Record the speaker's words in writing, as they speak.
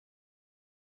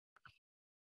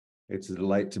It's a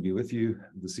delight to be with you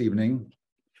this evening,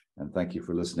 and thank you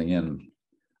for listening in.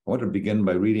 I want to begin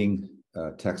by reading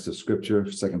a text of scripture,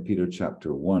 2 Peter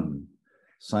chapter 1.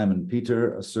 Simon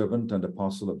Peter, a servant and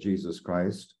apostle of Jesus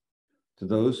Christ, to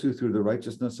those who through the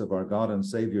righteousness of our God and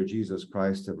Savior Jesus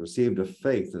Christ have received a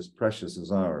faith as precious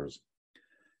as ours.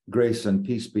 Grace and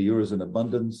peace be yours in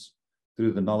abundance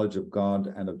through the knowledge of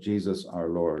God and of Jesus our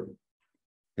Lord.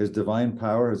 His divine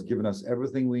power has given us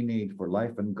everything we need for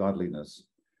life and godliness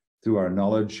through our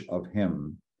knowledge of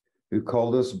him who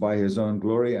called us by his own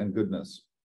glory and goodness.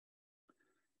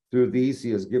 Through these he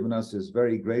has given us his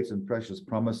very great and precious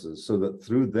promises, so that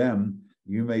through them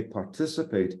you may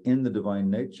participate in the divine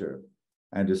nature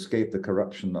and escape the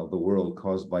corruption of the world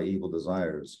caused by evil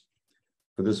desires.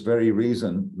 For this very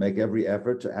reason, make every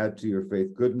effort to add to your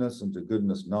faith goodness, and to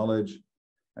goodness knowledge,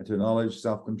 and to knowledge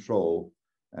self-control,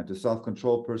 and to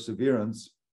self-control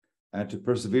perseverance, and to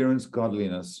perseverance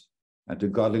godliness, and to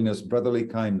godliness brotherly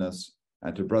kindness,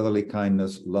 and to brotherly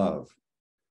kindness love.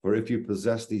 For if you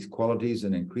possess these qualities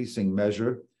in increasing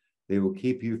measure, they will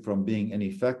keep you from being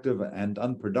ineffective and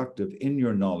unproductive in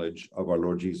your knowledge of our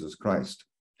Lord Jesus Christ.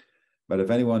 But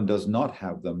if anyone does not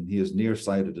have them, he is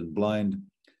nearsighted and blind,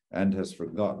 and has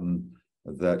forgotten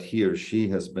that he or she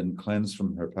has been cleansed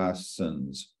from her past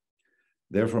sins.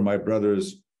 Therefore, my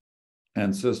brothers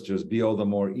and sisters, be all the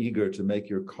more eager to make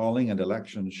your calling and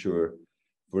election sure.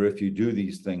 For if you do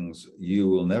these things, you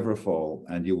will never fall,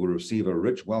 and you will receive a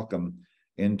rich welcome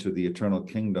into the eternal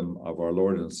kingdom of our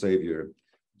Lord and Savior,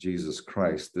 Jesus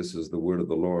Christ. This is the word of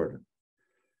the Lord.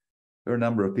 There are a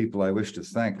number of people I wish to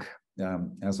thank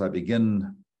as I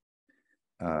begin.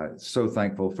 So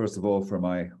thankful, first of all, for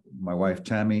my wife,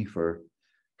 Tammy, for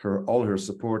all her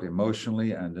support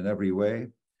emotionally and in every way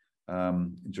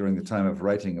during the time of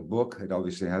writing a book. It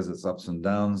obviously has its ups and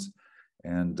downs,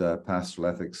 and Pastoral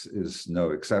Ethics is no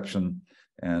exception.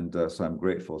 And so I'm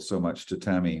grateful so much to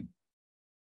Tammy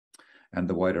and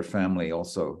the wider family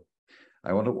also.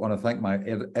 I want to thank my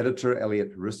editor,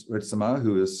 Elliot Ritsema,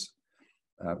 who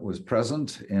was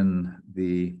present in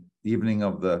the evening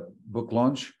of the book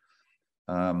launch.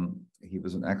 He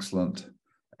was an excellent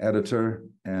editor,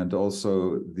 and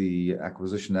also the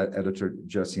acquisition editor,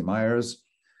 Jesse Myers.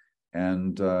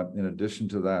 And in addition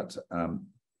to that,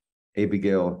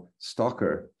 Abigail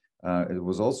Stocker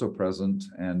was also present,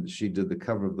 and she did the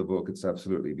cover of the book. It's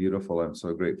absolutely beautiful. I'm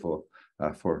so grateful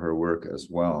for her work as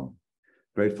well.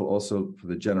 Grateful also for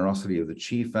the generosity of the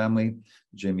Chee family.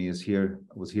 Jimmy was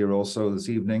here also this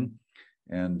evening,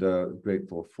 and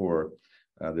grateful for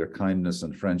their kindness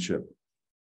and friendship.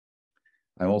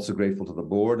 I'm also grateful to the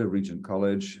board of Regent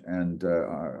College and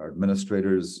our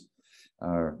administrators,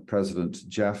 our President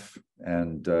Jeff,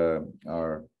 and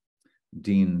our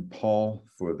Dean Paul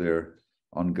for their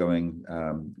ongoing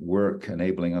work,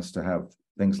 enabling us to have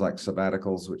things like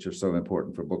sabbaticals, which are so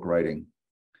important for book writing.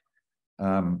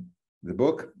 The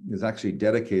book is actually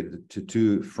dedicated to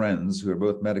two friends who are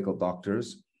both medical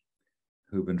doctors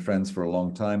who've been friends for a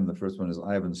long time. The first one is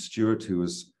Ivan Stewart, who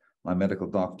is my medical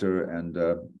doctor and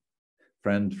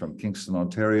friend from Kingston,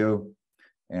 Ontario,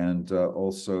 and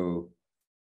also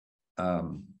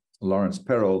Lawrence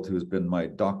Perold, who has been my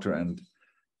doctor and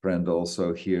friend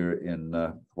also here in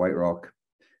White Rock,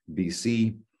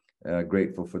 BC.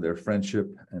 Grateful for their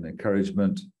friendship and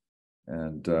encouragement.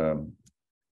 And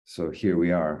so here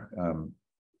we are.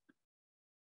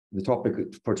 The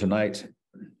topic for tonight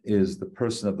is the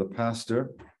person of the pastor.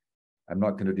 I'm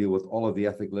not going to deal with all of the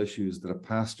ethical issues that a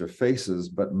pastor faces,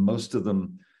 but most of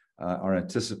them are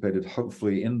anticipated,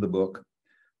 hopefully, in the book.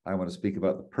 I want to speak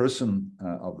about the person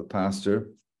of the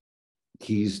pastor,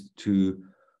 keys to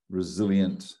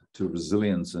resilience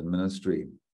in ministry.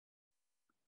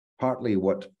 Partly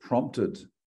what prompted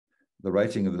the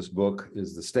writing of this book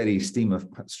is the steady stream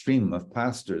of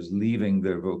pastors leaving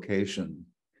their vocation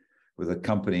with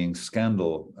accompanying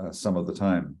scandal some of the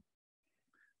time.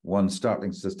 One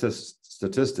startling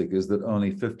statistic is that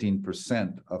only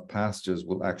 15% of pastors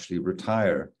will actually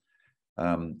retire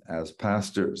as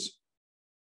pastors.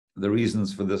 The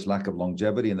reasons for this lack of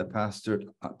longevity in the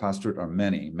pastorate are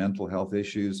many: mental health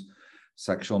issues,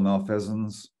 sexual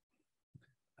malfeasance,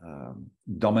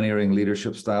 domineering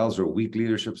leadership styles or weak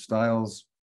leadership styles,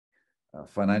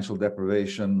 financial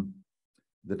deprivation,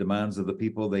 the demands of the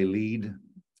people they lead,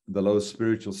 the low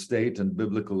spiritual state and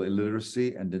biblical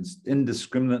illiteracy, and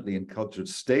indiscriminately encultured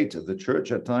state of the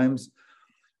church at times,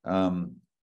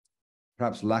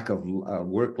 perhaps lack of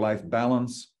work-life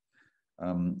balance,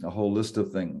 a whole list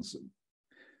of things.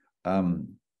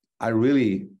 I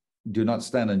really do not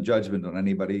stand in judgment on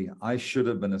anybody. I should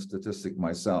have been a statistic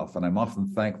myself, and I'm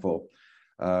often thankful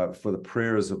for the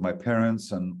prayers of my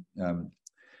parents and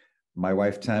my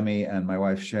wife Tammy and my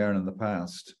wife Sharon in the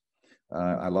past.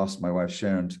 I lost my wife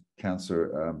Sharon to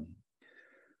cancer a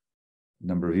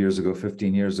number of years ago,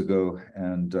 15 years ago,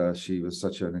 and she was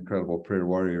such an incredible prayer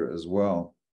warrior as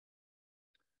well.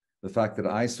 The fact that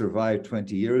I survived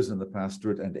 20 years in the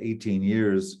pastorate and 18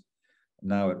 years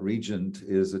now at Regent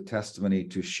is a testimony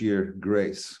to sheer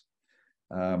grace.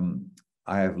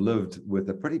 I have lived with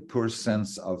a pretty poor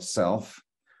sense of self,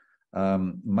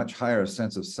 much higher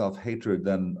sense of self-hatred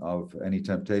than of any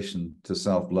temptation to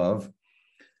self-love.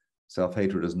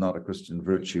 Self-hatred is not a Christian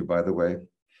virtue, by the way.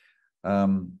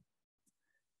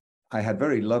 I had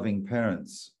very loving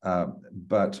parents,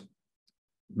 but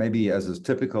maybe as is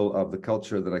typical of the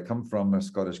culture that I come from, a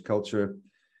Scottish culture,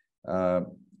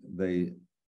 they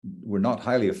were not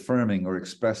highly affirming or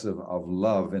expressive of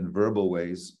love in verbal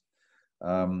ways.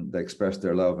 They expressed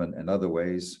their love in other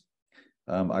ways.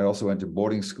 I also went to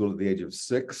boarding school at the age of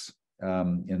 6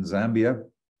 in Zambia,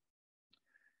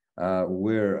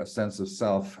 where a sense of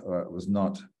self was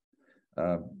not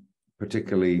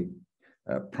particularly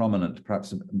prominent,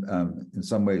 perhaps in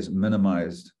some ways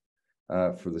minimized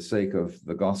for the sake of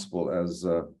the gospel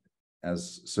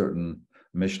as certain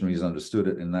missionaries understood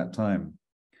it in that time.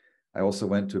 I also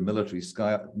went to military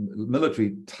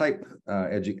type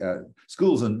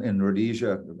schools in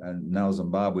Rhodesia and now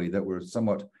Zimbabwe that were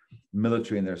somewhat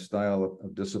military in their style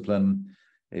of discipline.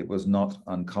 It was not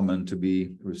uncommon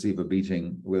to receive a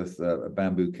beating with a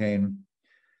bamboo cane.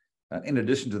 In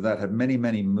addition to that, had many,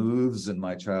 many moves in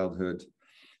my childhood.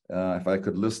 If I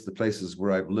could list the places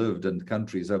where I've lived and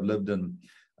countries, I've lived in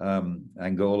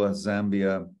Angola,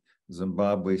 Zambia,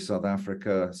 Zimbabwe, South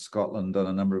Africa, Scotland on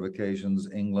a number of occasions,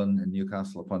 England and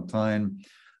Newcastle upon Tyne.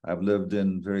 I've lived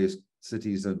in various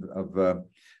cities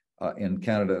in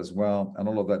Canada as well, and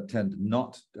all of that tend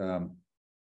not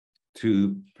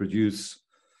to produce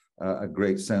a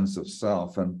great sense of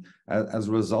self. And as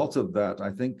a result of that,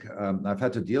 I think I've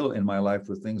had to deal in my life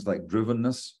with things like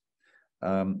drivenness,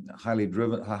 highly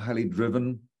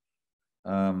driven,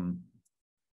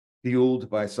 fueled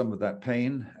by some of that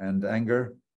pain and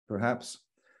anger, perhaps,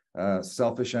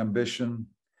 selfish ambition,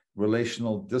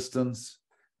 relational distance.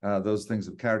 Those things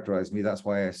have characterized me. That's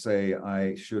why I say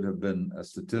I should have been a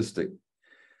statistic.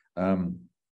 I've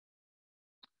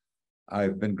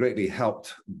been greatly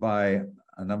helped by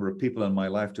a number of people in my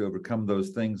life to overcome those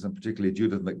things, and particularly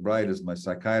Judith McBride as my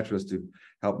psychiatrist to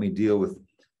help me deal with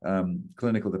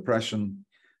clinical depression.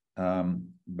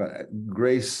 But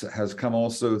grace has come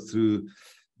also through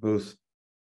both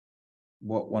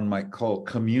what one might call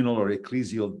communal or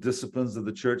ecclesial disciplines of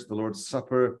the church, the Lord's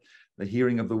Supper, the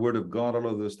hearing of the word of God. All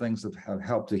of those things have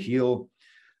helped to heal.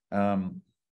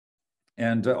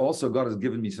 And also God has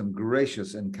given me some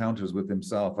gracious encounters with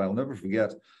himself. I'll never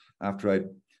forget after I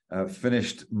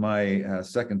finished my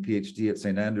second PhD at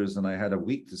St. Andrews, and I had a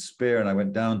week to spare, and I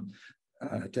went down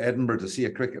to Edinburgh to see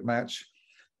a cricket match,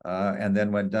 and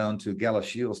then went down to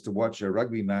Galashiels to watch a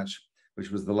rugby match,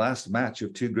 which was the last match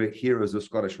of two great heroes of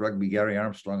Scottish rugby, Gary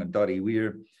Armstrong and Dottie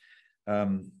Weir.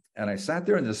 And I sat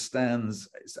there in the stands.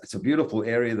 It's a beautiful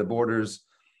area, the borders.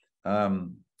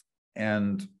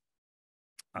 And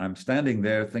I'm standing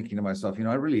there thinking to myself,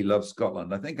 I really love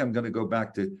Scotland. I think I'm going to go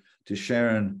back to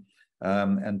Sharon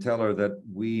and tell her that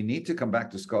we need to come back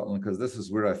to Scotland because this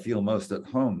is where I feel most at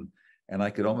home. And I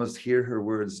could almost hear her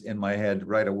words in my head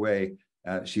right away.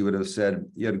 She would have said,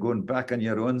 "You're going back on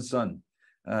your own, son,"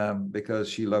 because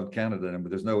she loved Canada, but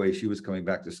there's no way she was coming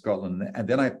back to Scotland. And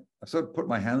then I sort of put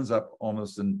my hands up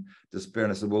almost in despair,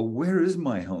 and I said, "Well, where is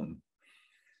my home?"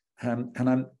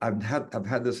 And I've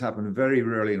had this happen very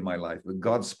rarely in my life, but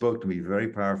God spoke to me very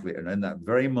powerfully, and in that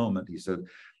very moment, He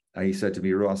said to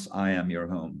me, "Ross, I am your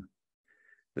home.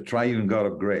 The triune God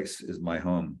of grace is my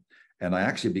home." And I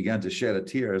actually began to shed a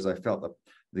tear as I felt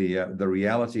the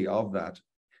reality of that.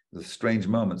 The strange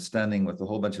moment, standing with a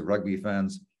whole bunch of rugby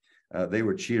fans. They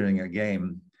were cheering a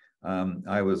game.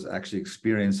 I was actually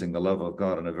experiencing the love of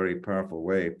God in a very powerful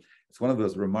way. It's one of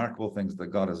those remarkable things that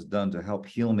God has done to help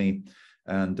heal me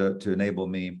and to enable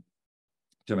me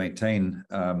to maintain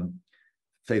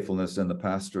faithfulness in the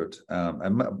pastorate,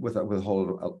 and with a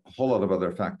whole lot of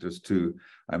other factors too.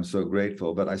 I'm so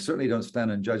grateful, but I certainly don't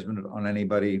stand in judgment on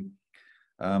anybody.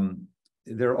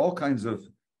 There are all kinds of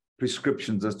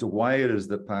prescriptions as to why it is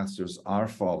that pastors are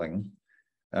falling.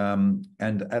 And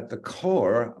at the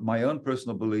core, my own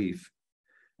personal belief,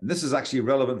 and this is actually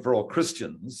relevant for all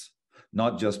Christians,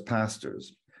 not just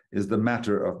pastors, is the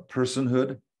matter of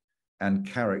personhood and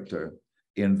character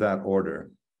in that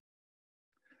order.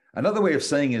 Another way of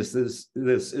saying this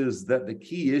is that the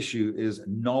key issue is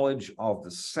knowledge of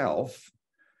the self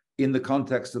in the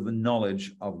context of the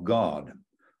knowledge of God,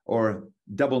 or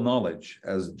double knowledge,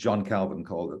 as John Calvin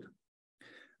called it.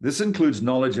 This includes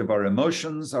knowledge of our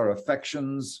emotions, our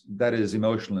affections, that is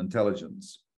emotional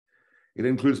intelligence. It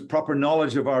includes proper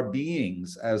knowledge of our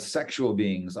beings as sexual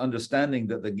beings, understanding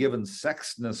that the given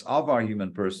sexness of our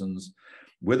human persons,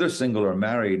 whether single or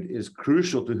married, is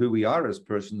crucial to who we are as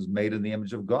persons made in the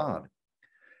image of God,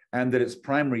 and that its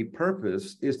primary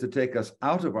purpose is to take us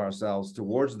out of ourselves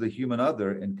towards the human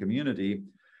other in community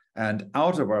and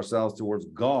out of ourselves towards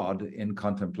God in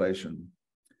contemplation.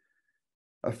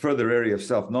 A further area of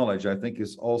self-knowledge, I think,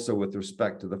 is also with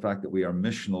respect to the fact that we are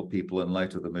missional people in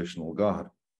light of the missional God.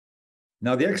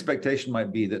 Now, the expectation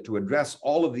might be that to address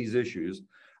all of these issues,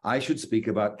 I should speak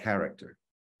about character.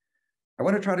 I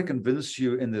want to try to convince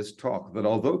you in this talk that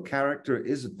although character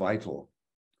is vital,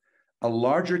 a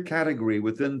larger category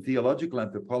within theological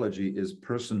anthropology is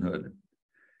personhood,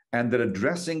 and that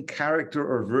addressing character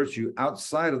or virtue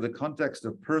outside of the context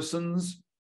of persons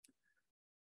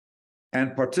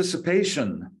and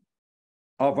participation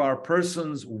of our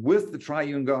persons with the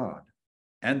triune God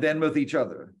and then with each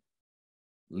other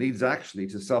leads actually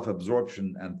to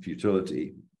self-absorption and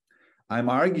futility. I'm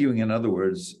arguing, in other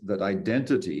words, that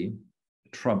identity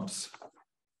trumps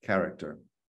character.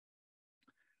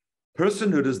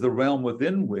 Personhood is the realm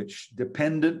within which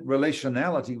dependent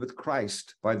relationality with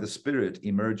Christ by the Spirit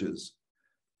emerges.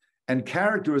 And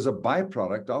character is a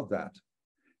byproduct of that.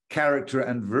 Character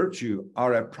and virtue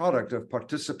are a product of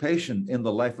participation in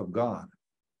the life of God.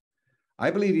 I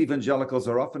believe evangelicals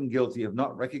are often guilty of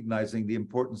not recognizing the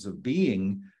importance of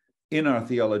being in our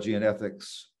theology and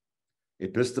ethics.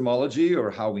 Epistemology, or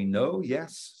how we know,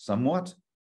 yes, somewhat.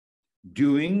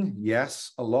 Doing,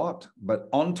 yes, a lot, but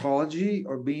ontology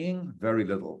or being, very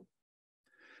little.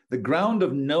 The ground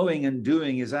of knowing and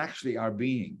doing is actually our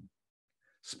being,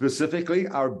 specifically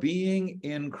our being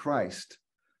in Christ.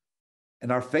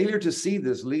 And our failure to see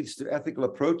this leads to ethical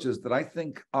approaches that I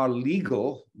think are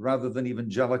legal rather than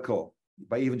evangelical.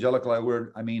 By evangelical,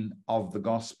 I mean of the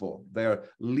gospel. They're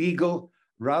legal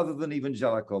rather than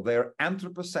evangelical. They're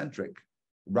anthropocentric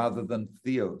rather than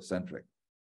theocentric.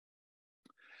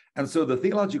 And so the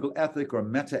theological ethic or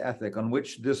meta-ethic on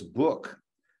which this book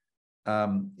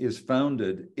is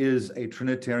founded is a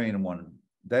Trinitarian one.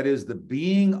 That is the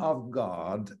being of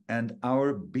God and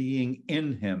our being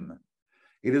in him.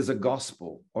 It is a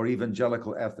gospel or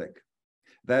evangelical ethic.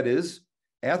 That is,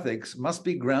 ethics must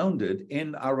be grounded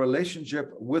in our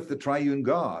relationship with the triune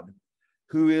God,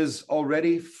 who is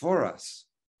already for us.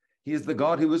 He is the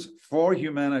God who is for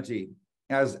humanity,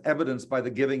 as evidenced by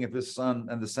the giving of his Son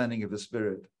and the sending of his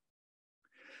Spirit.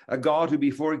 A God who,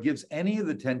 before he gives any of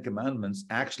the 10 commandments,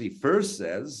 actually first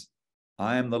says,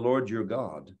 I am the Lord your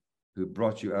God who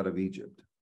brought you out of Egypt.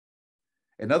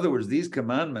 In other words, these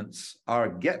commandments are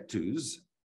get-tos,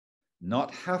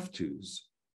 not have-tos,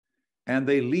 and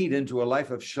they lead into a life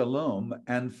of shalom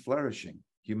and flourishing,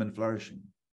 human flourishing.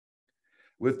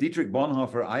 With Dietrich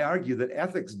Bonhoeffer, I argue that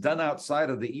ethics done outside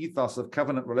of the ethos of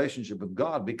covenant relationship with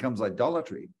God becomes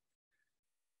idolatry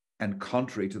and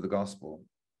contrary to the gospel.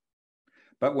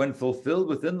 But when fulfilled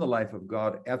within the life of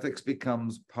God, ethics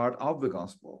becomes part of the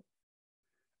gospel.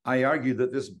 I argue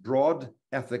that this broad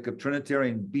ethic of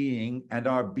Trinitarian being and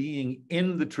our being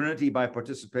in the Trinity by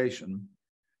participation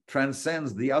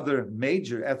transcends the other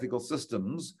major ethical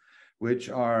systems, which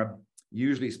are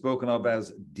usually spoken of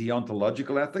as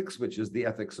deontological ethics, which is the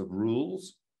ethics of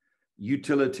rules,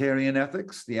 utilitarian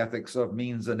ethics, the ethics of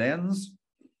means and ends,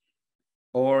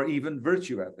 or even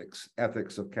virtue ethics,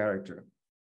 ethics of character.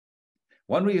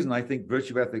 One reason I think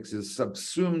virtue ethics is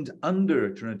subsumed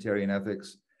under Trinitarian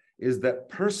ethics is that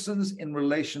persons in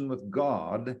relation with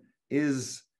God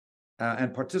is,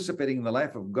 and participating in the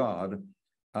life of God,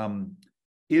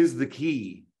 is the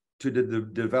key to the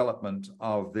development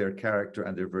of their character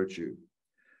and their virtue.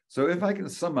 So if I can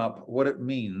sum up what it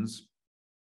means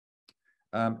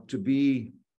to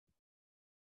be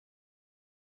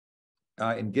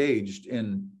engaged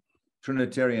in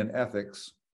Trinitarian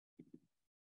ethics,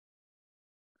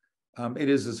 it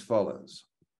is as follows.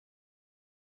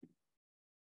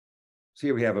 So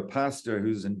here we have a pastor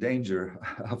who's in danger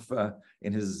of,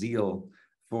 in his zeal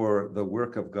for the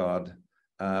work of God,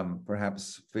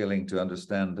 perhaps failing to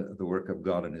understand the work of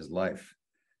God in his life.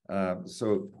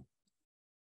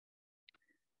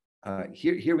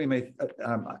 Here we may,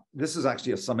 this is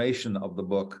actually a summation of the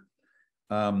book.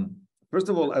 First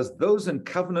of all, as those in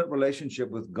covenant relationship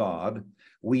with God,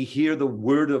 we hear the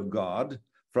word of God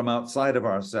from outside of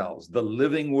ourselves, the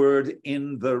living word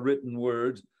in the written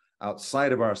word,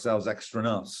 outside of ourselves, extra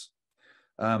nos.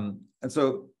 And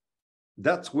so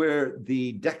that's where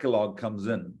the Decalogue comes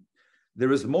in.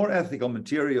 There is more ethical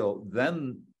material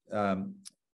than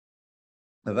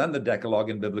than the Decalogue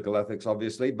in biblical ethics,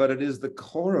 obviously, but it is the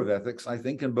core of ethics, I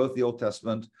think, in both the Old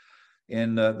Testament,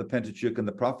 in the Pentateuch and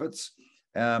the prophets,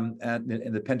 and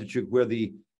in the Pentateuch where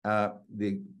the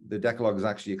Decalogue is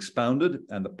actually expounded,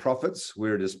 and the prophets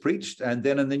where it is preached, and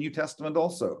then in the New Testament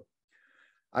also.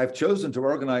 I've chosen to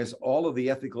organize all of the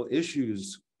ethical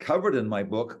issues covered in my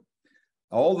book,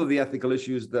 all of the ethical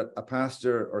issues that a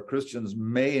pastor or Christians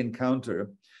may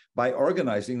encounter, by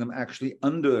organizing them actually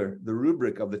under the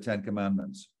rubric of the Ten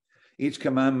Commandments. Each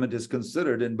commandment is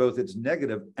considered in both its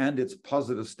negative and its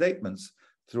positive statements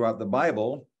throughout the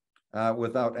Bible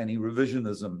without any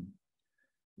revisionism.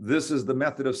 This is the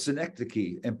method of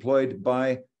synecdoche employed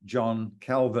by John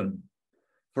Calvin.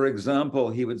 For example,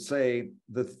 he would say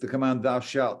that the command, thou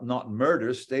shalt not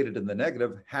murder, stated in the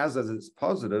negative, has as its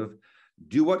positive,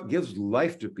 do what gives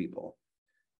life to people,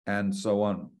 and so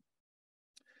on.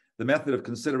 The method of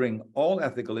considering all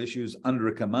ethical issues under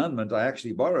a commandment I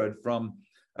actually borrowed from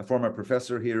a former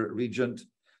professor here at Regent,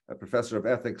 a professor of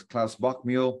ethics, Klaus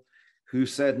Bockmuehl, who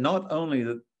said not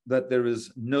only that there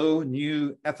is no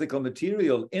new ethical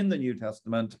material in the New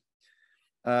Testament,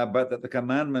 but that the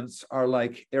commandments are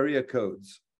like area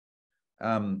codes.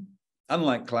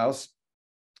 Unlike Klaus,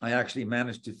 I actually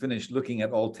managed to finish looking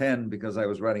at all 10 because I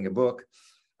was writing a book.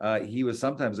 He was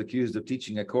sometimes accused of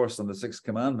teaching a course on the 6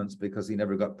 commandments because he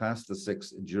never got past the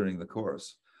 6 during the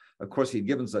course. Of course, he'd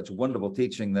given such wonderful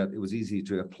teaching that it was easy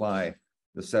to apply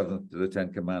the 7th to the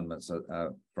 10 commandments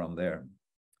from there.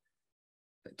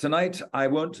 Tonight, I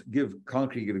won't give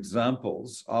concrete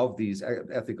examples of these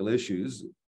ethical issues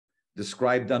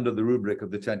described under the rubric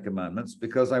of the 10 commandments,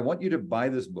 because I want you to buy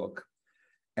this book.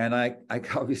 And I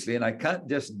can't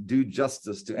just do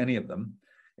justice to any of them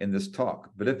in this talk.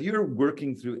 But if you're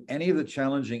working through any of the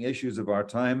challenging issues of our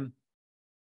time,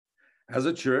 as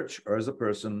a church or as a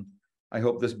person, I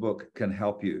hope this book can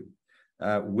help you,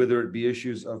 whether it be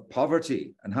issues of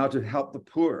poverty and how to help the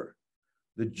poor,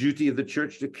 the duty of the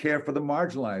church to care for the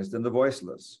marginalized and the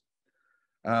voiceless.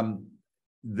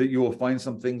 That you will find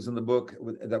some things in the book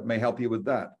that may help you with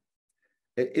that.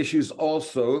 Issues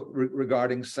also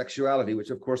regarding sexuality, which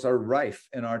of course are rife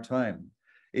in our time.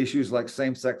 Issues like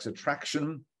same-sex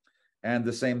attraction and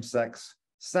the same-sex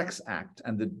sex act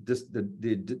and the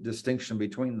distinction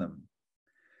between them.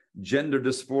 Gender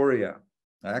dysphoria.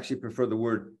 I actually prefer the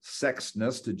word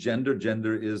sexness to gender.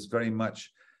 Gender is very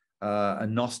much a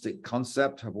Gnostic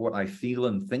concept of what I feel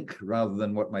and think rather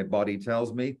than what my body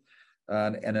tells me.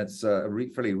 And it's a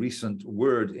fairly recent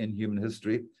word in human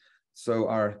history. So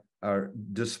our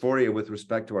dysphoria with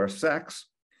respect to our sex,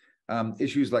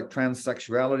 issues like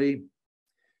transsexuality,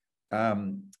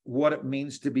 what it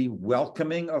means to be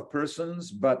welcoming of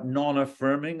persons, but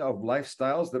non-affirming of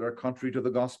lifestyles that are contrary to the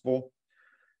gospel.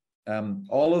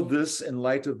 All of this in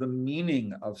light of the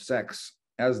meaning of sex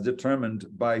as determined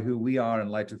by who we are in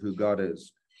light of who God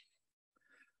is.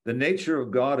 The nature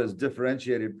of God as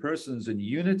differentiated persons in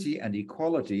unity and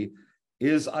equality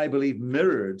is, I believe,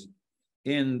 mirrored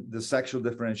in the sexual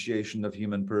differentiation of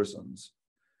human persons.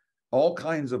 All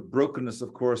kinds of brokenness,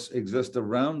 of course, exist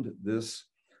around this,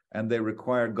 and they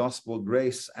require gospel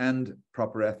grace and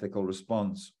proper ethical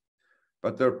response.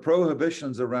 But their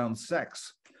prohibitions around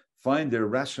sex find their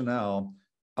rationale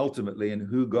ultimately in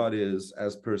who God is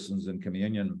as persons in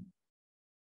communion.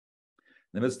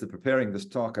 In the midst of preparing this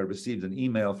talk, I received an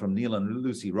email from Neil and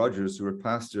Lucy Rogers, who are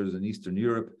pastors in Eastern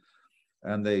Europe,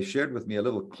 and they shared with me a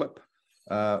little clip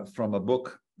from a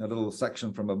book, a little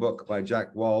section from a book by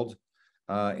Jack Wald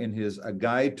in his A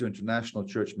Guide to International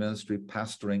Church Ministry,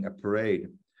 Pastoring a Parade.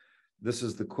 This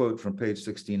is the quote from page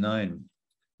 69.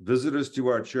 Visitors to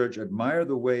our church admire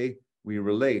the way we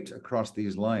relate across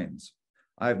these lines.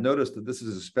 I've noticed that this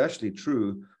is especially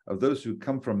true of those who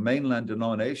come from mainland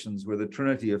denominations where the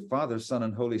Trinity of Father, Son,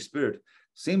 and Holy Spirit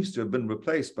seems to have been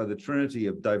replaced by the Trinity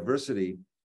of diversity,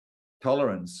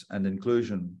 tolerance, and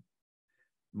inclusion.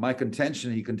 My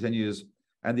contention, he continues,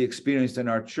 and the experience in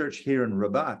our church here in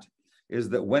Rabat, is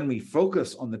that when we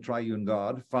focus on the triune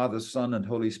God, Father, Son, and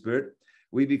Holy Spirit,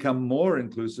 we become more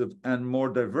inclusive and more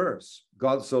diverse.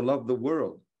 God so loved the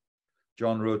world,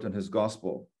 John wrote in his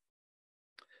gospel.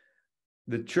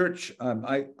 The church,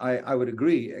 I would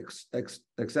agree,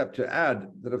 except to add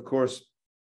that, of course,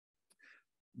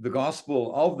 the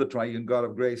gospel of the triune God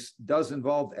of grace does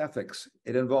involve ethics.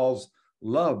 It involves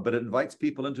love, but it invites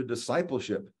people into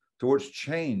discipleship towards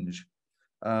change.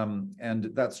 And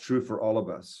that's true for all of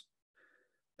us.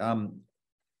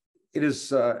 It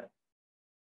is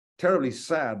terribly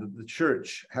sad that the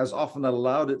church has often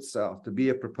allowed itself to be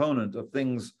a proponent of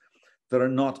things that are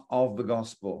not of the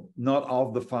gospel, not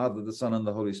of the Father, the Son, and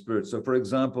the Holy Spirit. So, for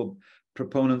example,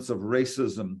 proponents of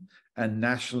racism and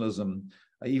nationalism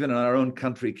even in our own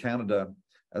country, Canada,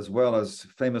 as well as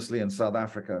famously in South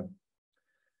Africa.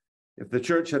 If the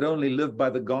church had only lived by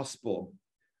the gospel,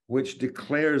 which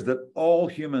declares that all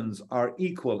humans are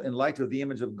equal in light of the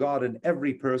image of God in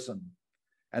every person,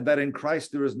 and that in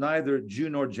Christ there is neither Jew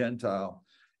nor Gentile,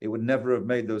 it would never have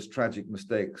made those tragic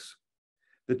mistakes.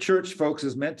 The church, folks,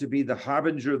 is meant to be the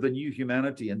harbinger of the new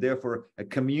humanity, and therefore a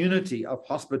community of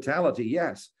hospitality,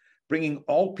 yes, bringing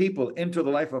all people into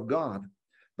the life of God.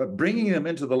 But bringing them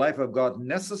into the life of God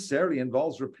necessarily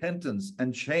involves repentance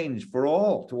and change for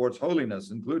all towards holiness,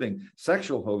 including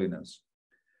sexual holiness.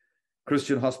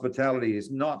 Christian hospitality is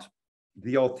not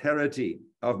the alterity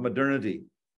of modernity.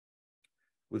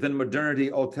 Within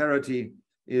modernity, alterity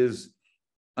is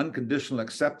unconditional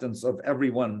acceptance of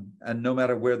everyone and no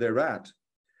matter where they're at.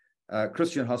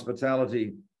 Christian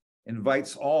hospitality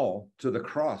invites all to the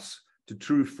cross, to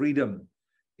true freedom.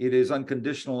 It is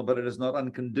unconditional, but it is not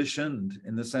unconditioned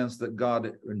in the sense that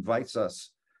God invites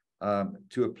us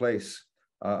to a place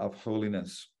of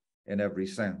holiness in every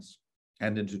sense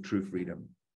and into true freedom.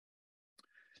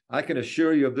 I can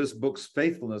assure you of this book's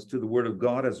faithfulness to the Word of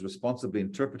God as responsibly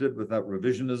interpreted without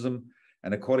revisionism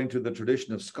and according to the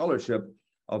tradition of scholarship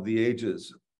of the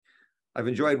ages. I've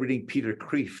enjoyed reading Peter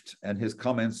Kreeft and his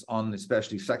comments on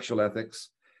especially sexual ethics.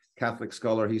 Catholic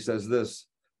scholar, he says this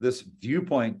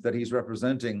viewpoint that he's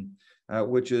representing,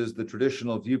 which is the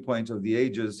traditional viewpoint of the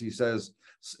ages, he says,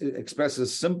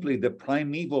 expresses simply the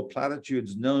primeval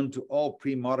platitudes known to all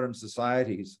pre-modern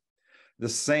societies, the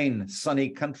sane, sunny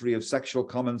country of sexual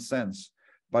common sense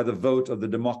by the vote of the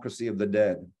democracy of the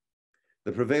dead.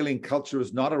 The prevailing culture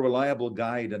is not a reliable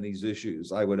guide on these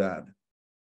issues, I would add.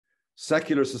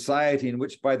 Secular society in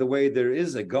which, by the way, there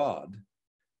is a God,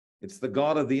 it's the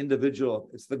God of the individual,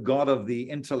 it's the God of the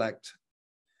intellect,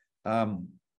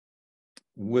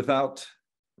 without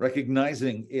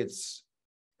recognizing its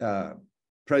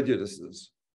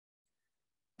prejudices.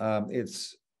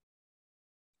 It's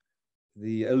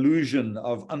the illusion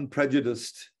of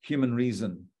unprejudiced human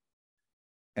reason.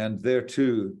 And there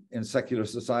too, in secular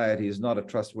society, is not a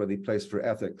trustworthy place for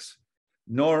ethics,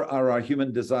 nor are our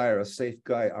human desires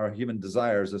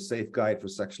a safe guide for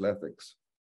sexual ethics.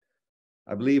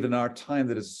 I believe in our time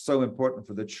that it's so important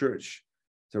for the church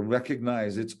to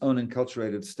recognize its own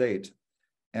enculturated state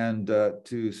and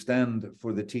to stand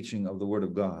for the teaching of the Word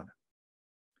of God.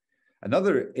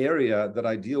 Another area that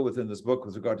I deal with in this book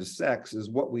with regard to sex is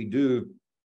what we do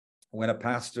when a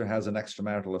pastor has an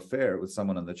extramarital affair with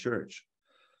someone in the church.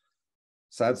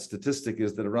 Sad statistic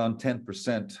is that around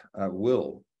 10%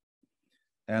 will,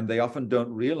 and they often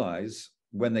don't realize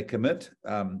when they commit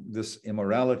this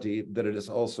immorality that it is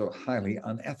also highly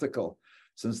unethical,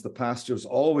 since the pastor is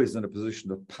always in a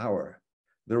position of power.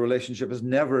 The relationship is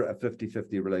never a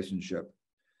 50-50 relationship.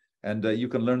 And you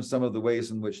can learn some of the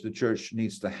ways in which the church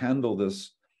needs to handle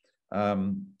this.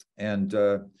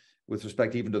 With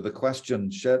respect even to the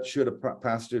question, should a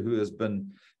pastor who has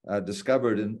been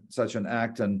discovered in such an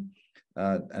act and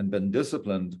been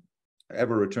disciplined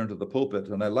ever return to the pulpit?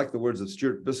 And I like the words of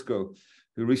Stuart Biscoe,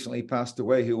 who recently passed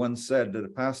away, who once said that a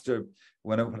pastor,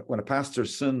 when a pastor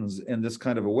sins in this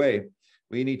kind of a way,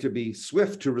 we need to be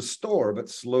swift to restore, but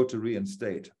slow to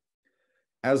reinstate.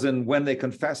 As in, when they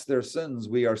confess their sins,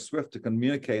 we are swift to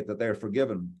communicate that they are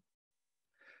forgiven.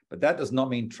 But that does not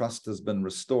mean trust has been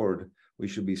restored. We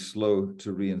should be slow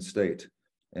to reinstate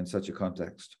in such a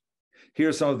context. Here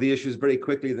are some of the issues very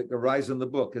quickly that arise in the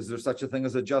book. Is there such a thing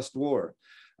as a just war?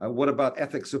 What about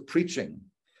ethics of preaching?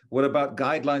 What about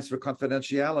guidelines for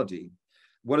confidentiality?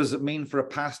 What does it mean for a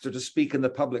pastor to speak in the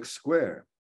public square?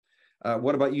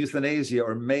 What about euthanasia,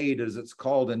 or MAID as it's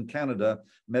called in Canada,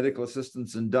 medical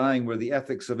assistance in dying, where the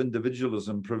ethics of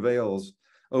individualism prevails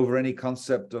over any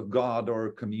concept of God or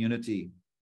community?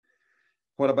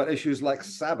 What about issues like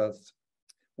Sabbath?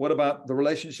 What about the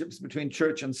relationships between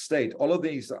church and state? All of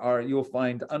these you'll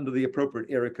find under the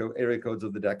appropriate area codes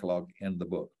of the Decalogue in the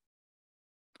book.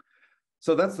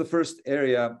 So that's the first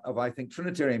area of, I think,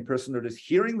 Trinitarian personhood, is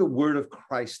hearing the word of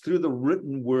Christ through the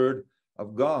written word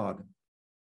of God.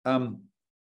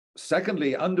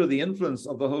 Secondly, under the influence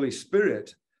of the Holy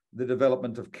Spirit, the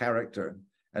development of character.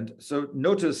 And so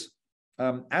notice,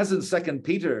 as in 2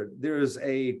 Peter, there's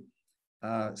a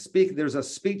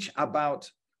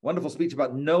wonderful speech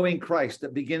about knowing Christ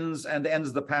that begins and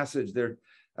ends the passage. They're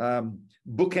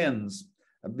bookends.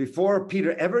 Before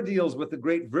Peter ever deals with the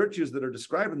great virtues that are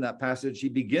described in that passage, he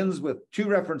begins with two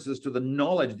references to the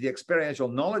knowledge, the experiential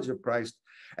knowledge of Christ,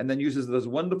 and then uses those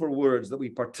wonderful words that we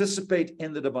participate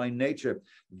in the divine nature.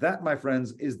 That, my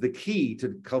friends, is the key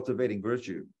to cultivating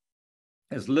virtue,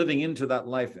 is living into that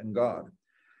life in God.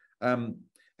 And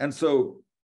so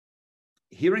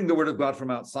hearing the word of God from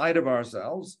outside of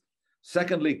ourselves.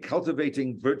 Secondly,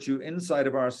 cultivating virtue inside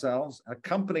of ourselves,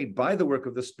 accompanied by the work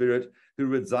of the Spirit who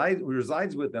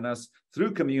resides within us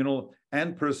through communal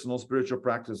and personal spiritual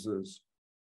practices.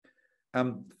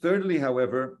 Thirdly,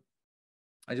 however,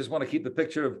 I just want to keep the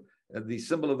picture of the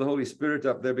symbol of the Holy Spirit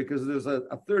up there, because there's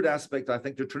a third aspect, I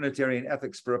think, to Trinitarian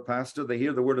ethics for a pastor. They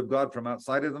hear the word of God from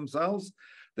outside of themselves.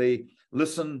 They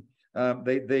listen.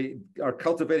 They are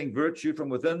cultivating virtue from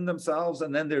within themselves,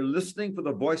 and then they're listening for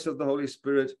the voice of the Holy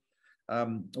Spirit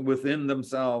within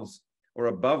themselves, or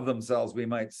above themselves, we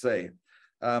might say.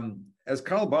 As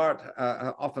Karl Barth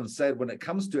often said, when it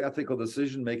comes to ethical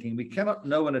decision-making, we cannot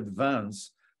know in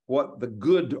advance what the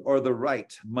good or the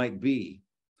right might be.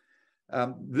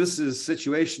 This is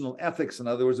situational ethics, in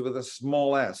other words, with a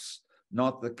small s,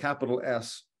 not the capital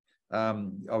S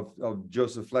of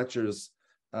Joseph Fletcher's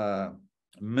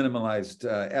minimalized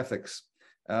ethics,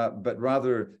 but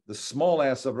rather the small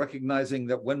s of recognizing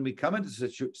that when we come into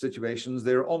situations,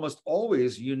 they're almost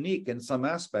always unique in some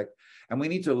aspect, and we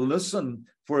need to listen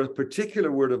for a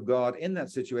particular word of God in that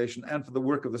situation, and for the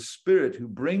work of the Spirit who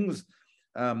brings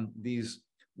these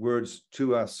words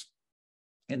to us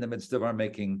in the midst of our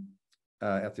making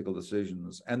ethical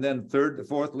decisions. And then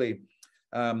fourthly,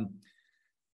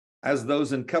 as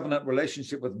those in covenant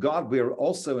relationship with God, we are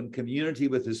also in community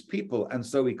with his people. And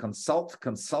so we consult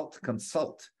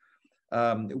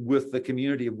with the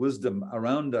community of wisdom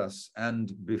around us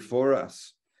and before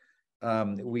us.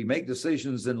 We make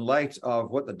decisions in light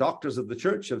of what the doctors of the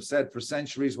church have said for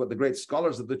centuries, what the great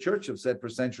scholars of the church have said for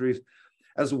centuries,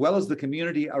 as well as the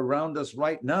community around us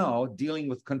right now dealing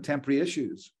with contemporary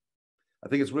issues. I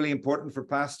think it's really important for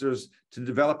pastors to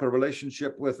develop a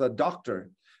relationship with a doctor,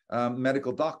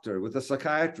 medical doctor, with a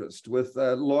psychiatrist, with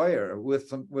a lawyer, with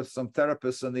some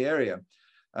therapists in the area,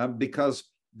 because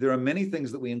there are many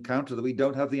things that we encounter that we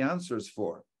don't have the answers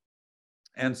for.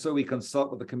 And so we consult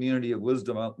with the community of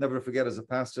wisdom. I'll never forget, as a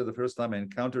pastor, the first time I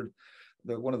encountered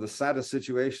one of the saddest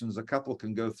situations a couple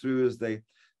can go through is they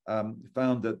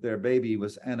found that their baby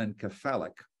was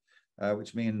anencephalic,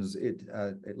 which means it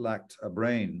lacked a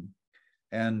brain.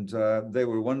 And they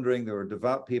were wondering, they were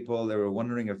devout people, they were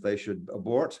wondering if they should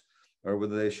abort or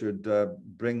whether they should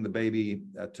bring the baby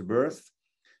to birth.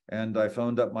 And I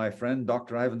phoned up my friend,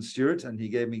 Dr. Ivan Stewart, and he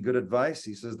gave me good advice.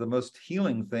 He says the most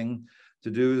healing thing to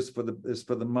do is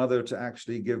for the mother to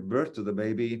actually give birth to the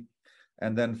baby,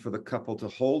 and then for the couple to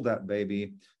hold that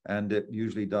baby, and it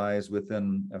usually dies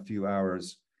within a few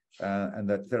hours. And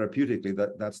that therapeutically,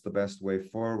 that's the best way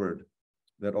forward.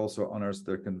 That also honors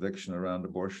their conviction around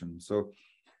abortion. So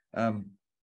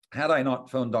had I not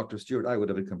phoned Dr. Stewart, I would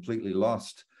have been completely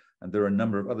lost. And there are a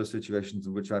number of other situations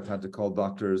in which I've had to call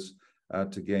doctors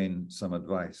to gain some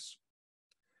advice.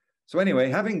 So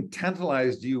anyway, having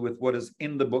tantalized you with what is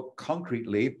in the book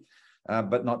concretely,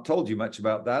 but not told you much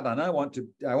about that, and I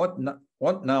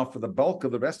want now for the bulk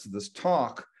of the rest of this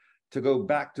talk to go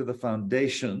back to the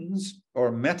foundations,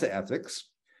 or meta-ethics,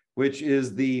 which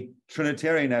is the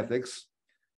Trinitarian ethics,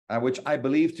 which I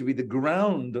believe to be the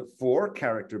ground for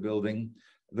character building,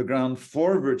 the ground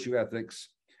for virtue ethics,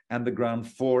 and the ground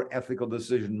for ethical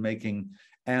decision-making,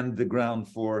 and the ground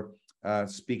for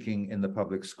speaking in the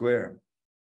public square.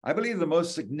 I believe the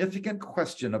most significant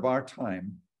question of our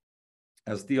time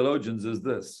as theologians is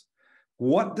this: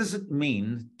 what does it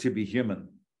mean to be human?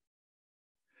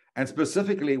 And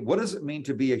specifically, what does it mean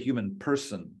to be a human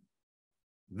person?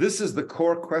 This is the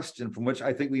core question from which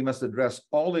I think we must address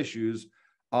all issues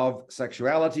of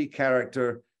sexuality,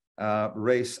 character,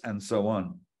 race, and so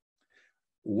on.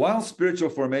 While spiritual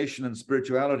formation and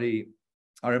spirituality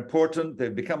are important,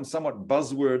 they've become somewhat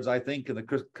buzzwords, I think, in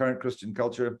the current Christian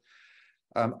culture.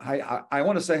 I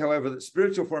want to say, however, that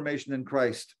spiritual formation in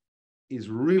Christ is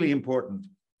really important,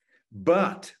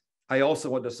 but I also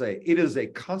want to say it is a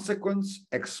consequence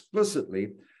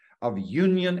explicitly of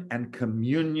union and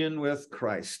communion with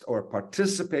Christ, or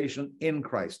participation in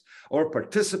Christ, or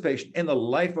participation in the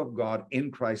life of God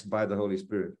in Christ by the Holy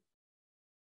Spirit.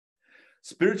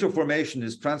 Spiritual formation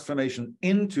is transformation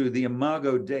into the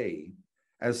imago Dei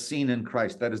as seen in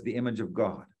Christ, that is the image of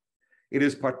God. It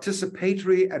is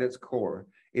participatory at its core.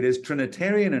 It is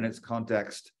Trinitarian in its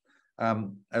context.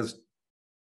 As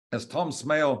Tom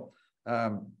Smale,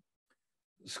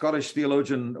 Scottish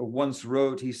theologian, once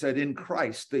wrote, he said, in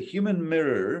Christ, the human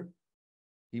mirror,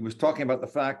 he was talking about the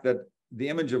fact that the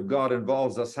image of God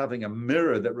involves us having a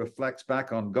mirror that reflects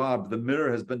back on God. The mirror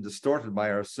has been distorted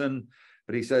by our sin.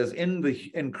 But he says,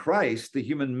 in Christ, the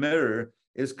human mirror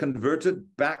is converted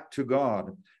back to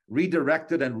God,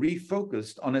 redirected and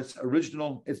refocused on its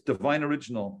original, its divine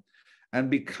original, and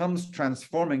becomes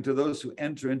transforming to those who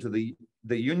enter into the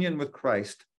the union with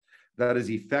Christ that is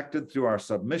effected through our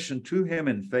submission to him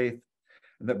in faith,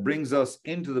 and that brings us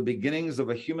into the beginnings of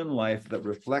a human life that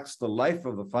reflects the life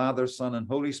of the Father, Son, and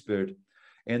Holy Spirit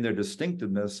in their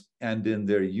distinctiveness and in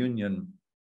their union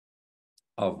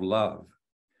of love.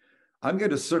 I'm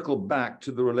going to circle back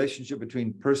to the relationship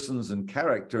between persons and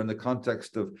character in the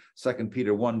context of 2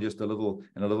 Peter 1 just in a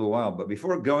little while. But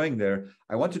before going there,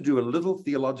 I want to do a little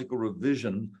theological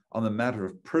revision on the matter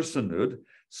of personhood,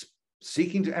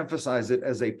 seeking to emphasize it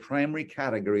as a primary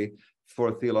category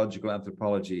for theological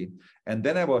anthropology. And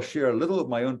then I will share a little of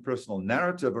my own personal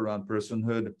narrative around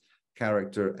personhood,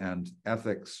 character, and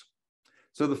ethics.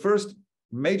 So the first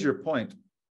major point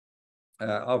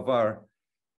of our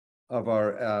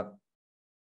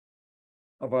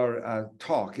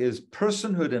talk is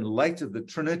personhood in light of the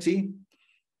Trinity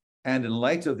and in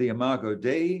light of the Imago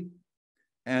Dei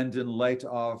and in light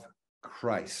of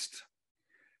Christ.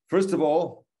 First of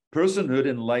all, personhood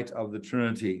in light of the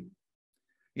Trinity.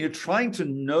 You know, trying to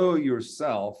know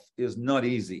yourself is not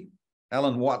easy.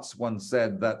 Alan Watts once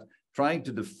said that trying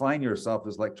to define yourself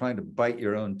is like trying to bite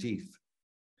your own teeth.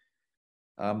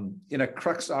 In a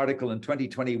Crux article in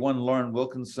 2021, Lauren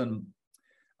Wilkinson,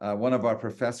 one of our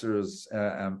professors,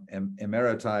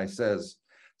 emeriti, says,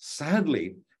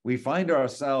 sadly, we find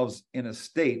ourselves in a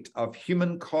state of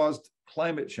human-caused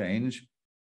climate change,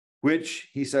 which,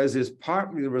 he says, is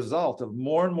partly the result of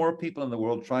more and more people in the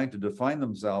world trying to define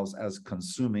themselves as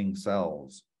consuming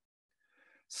selves.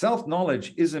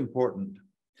 Self-knowledge is important,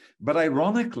 but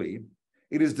ironically,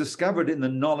 it is discovered in the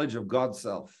knowledge of God's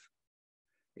self.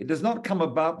 It does not come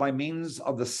about by means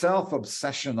of the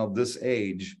self-obsession of this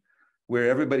age, where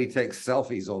everybody takes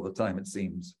selfies all the time, it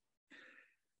seems.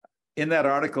 In that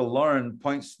article, Lauren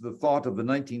points to the thought of the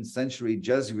 19th century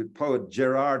Jesuit poet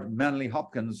Gerard Manley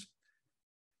Hopkins,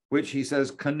 which he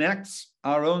says connects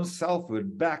our own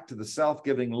selfhood back to the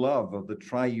self-giving love of the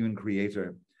triune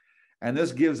creator. And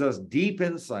this gives us deep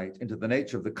insight into the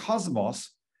nature of the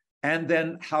cosmos and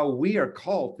then how we are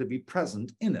called to be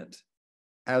present in it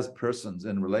as persons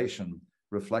in relation,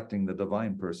 reflecting the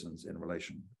divine persons in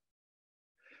relation.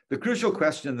 The crucial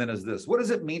question then is this: what does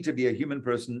it mean to be a human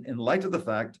person in light of the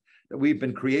fact that we've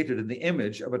been created in the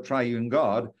image of a triune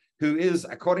God who is,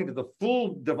 according to the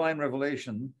full divine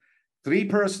revelation, three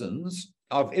persons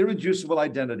of irreducible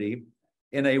identity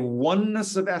in a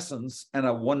oneness of essence and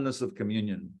a oneness of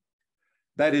communion?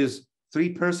 That is, three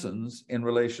persons in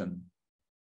relation.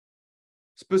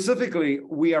 Specifically,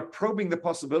 we are probing the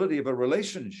possibility of a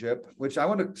relationship, which I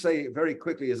want to say very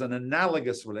quickly is an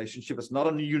analogous relationship. It's not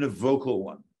a univocal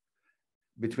one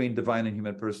between divine and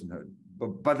human personhood.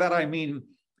 But by that I mean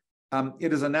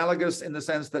it is analogous in the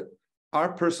sense that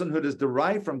our personhood is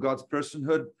derived from God's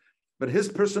personhood, but his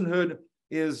personhood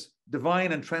is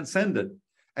divine and transcendent.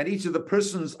 And each of the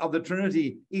persons of the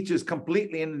Trinity, each is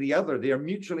completely in the other. They are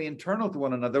mutually internal to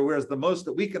one another, whereas the most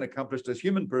that we can accomplish as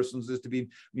human persons is to be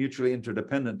mutually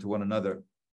interdependent to one another.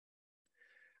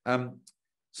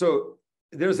 So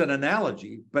there's an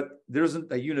analogy, but there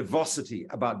isn't a univocity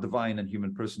about divine and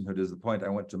human personhood is the point I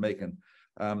want to make.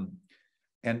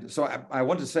 And so I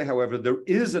want to say, however, there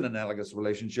is an analogous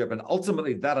relationship, and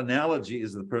ultimately that analogy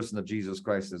is the person of Jesus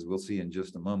Christ, as we'll see in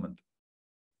just a moment.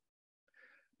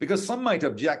 Because some might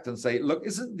object and say, look,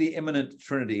 isn't the immanent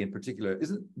Trinity in particular,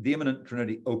 isn't the immanent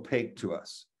Trinity opaque to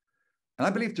us? And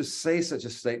I believe to say such a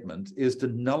statement is to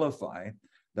nullify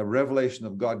the revelation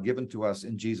of God given to us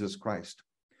in Jesus Christ.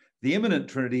 The immanent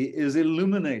Trinity is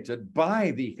illuminated by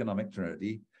the economic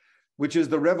Trinity, which is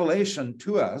the revelation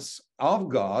to us of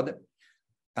God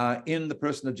in the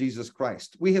person of Jesus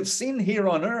Christ. We have seen here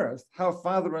on earth how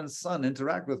Father and Son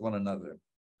interact with one another.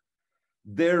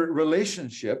 Their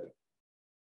relationship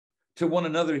to one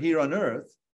another here on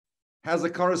earth has a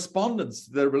correspondence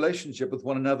to their relationship with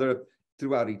one another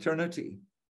throughout eternity.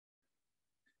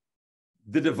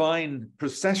 The divine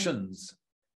processions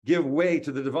give way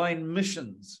to the divine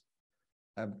missions.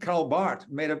 Karl Barth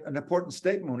made an important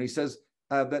statement when he says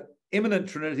that immanent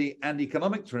Trinity and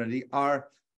economic Trinity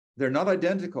they're not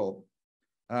identical,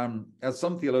 as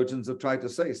some theologians have tried to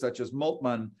say, such as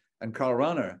Moltmann and Karl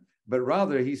Rahner, but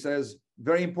rather, he says,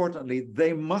 very importantly,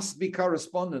 they must be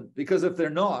correspondent, because if they're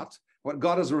not, what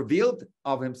God has revealed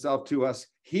of himself to us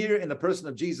here in the person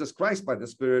of Jesus Christ by the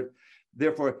Spirit,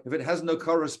 therefore, if it has no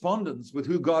correspondence with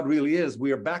who God really is,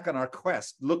 we are back on our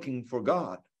quest looking for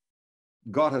God.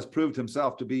 God has proved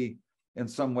himself to be in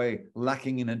some way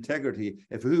lacking in integrity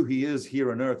if who he is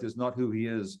here on earth is not who he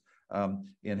is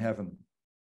in heaven.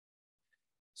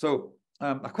 So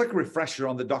a quick refresher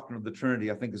on the doctrine of the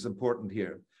Trinity I think is important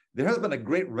here. There has been a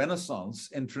great renaissance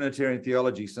in Trinitarian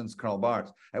theology since Karl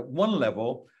Barth. At one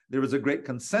level, there is a great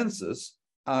consensus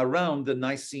around the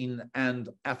Nicene and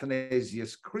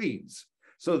Athanasius creeds,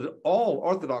 so that all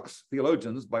Orthodox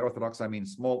theologians, by Orthodox I mean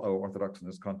small o Orthodox in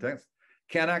this context,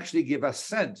 can actually give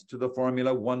assent to the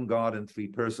formula one God in three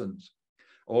persons,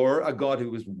 or a God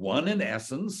who is one in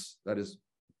essence, that is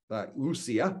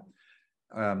ousia,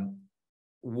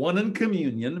 one in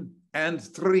communion, and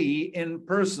three in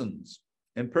person,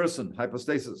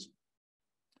 hypostasis.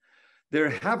 There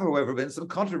have, however, been some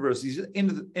controversies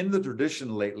in the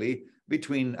tradition lately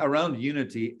around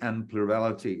unity and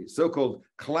plurality. So-called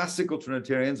classical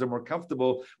Trinitarians are more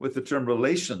comfortable with the term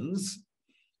relations,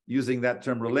 using that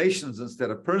term relations instead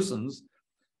of persons.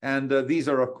 And these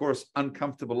are, of course,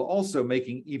 uncomfortable also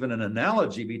making even an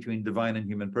analogy between divine and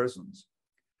human persons.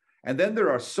 And then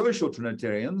there are social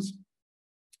Trinitarians,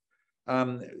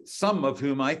 some of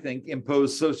whom I think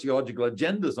impose sociological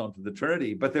agendas onto the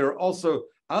Trinity, but there are also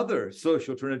other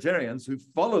social Trinitarians who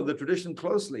follow the tradition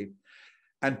closely,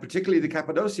 and particularly the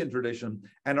Cappadocian tradition,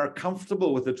 and are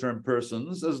comfortable with the term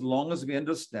persons as long as we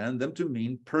understand them to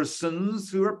mean persons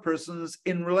who are persons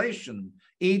in relation,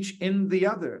 each in the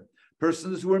other,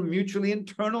 persons who are mutually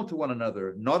internal to one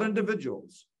another, not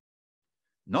individuals.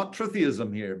 Not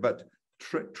tritheism here, but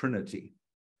Trinity.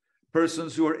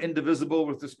 Persons who are indivisible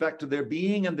with respect to their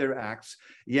being and their acts,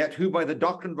 yet who by the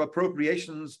doctrine of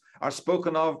appropriations are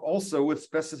spoken of also with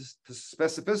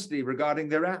specificity regarding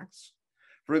their acts.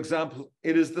 For example,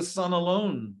 it is the Son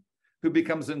alone who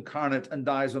becomes incarnate and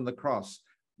dies on the cross,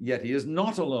 yet he is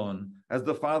not alone, as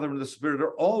the Father and the Spirit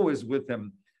are always with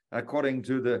him, according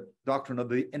to the doctrine of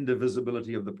the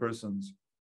indivisibility of the persons.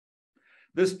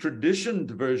 This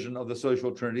traditioned version of the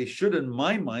social Trinity should, in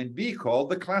my mind, be called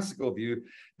the classical view,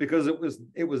 because it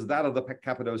was that of the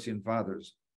Cappadocian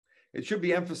Fathers. It should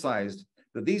be emphasized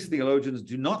that these theologians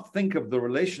do not think of the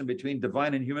relation between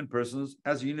divine and human persons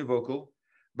as univocal,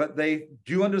 but they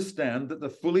do understand that the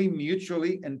fully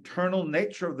mutually internal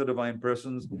nature of the divine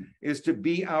persons is to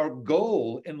be our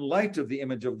goal in light of the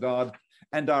image of God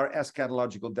and our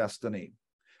eschatological destiny.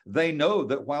 They know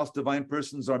that whilst divine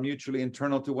persons are mutually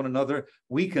internal to one another,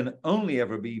 we can only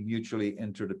ever be mutually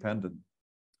interdependent.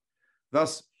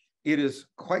 Thus, it is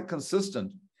quite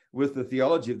consistent with the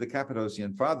theology of the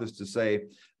Cappadocian Fathers to say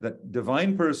that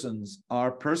divine persons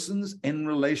are persons in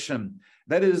relation.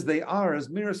 That is, they are, as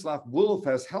Miroslav Wolf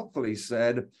has helpfully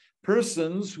said,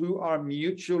 persons who are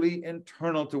mutually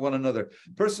internal to one another,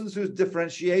 persons whose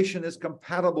differentiation is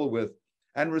compatible with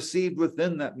and received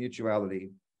within that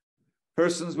mutuality,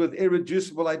 persons with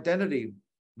irreducible identity,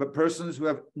 but persons who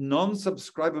have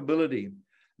non-subscribability.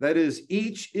 That is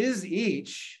each,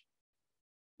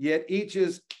 yet each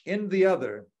is in the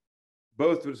other,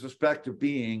 both with respect to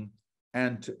being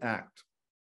and to act.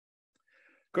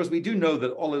 Of course, we do know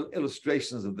that all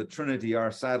illustrations of the Trinity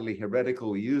are sadly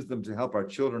heretical. We use them to help our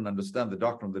children understand the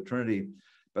doctrine of the Trinity,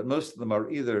 but most of them are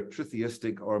either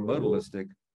tritheistic or modalistic.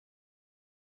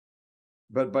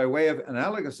 But by way of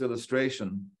analogous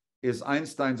illustration is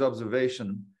Einstein's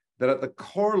observation that at the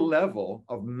core level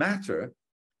of matter,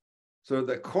 so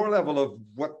the core level of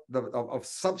what of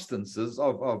substances,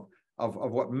 of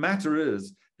what matter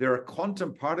is, there are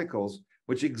quantum particles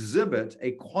which exhibit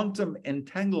a quantum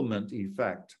entanglement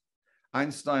effect.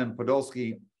 Einstein,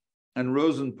 Podolsky, and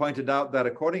Rosen pointed out that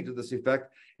according to this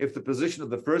effect, if the position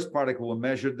of the first particle were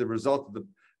measured, the result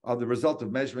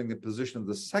of measuring the position of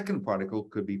the second particle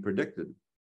could be predicted.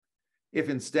 If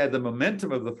instead the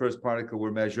momentum of the first particle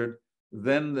were measured,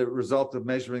 then the result of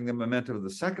measuring the momentum of the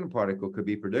second particle could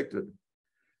be predicted.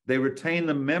 They retain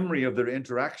the memory of their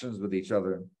interactions with each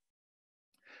other.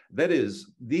 That is,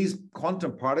 these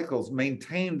quantum particles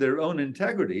maintain their own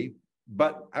integrity,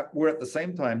 but were at the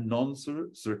same time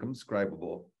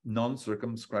non-circumscribable.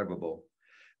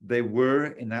 They were,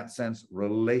 in that sense,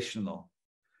 relational.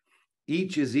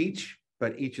 Each is each,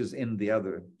 but each is in the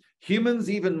other. Humans,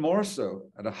 even more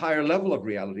so, at a higher level of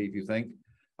reality, if you think,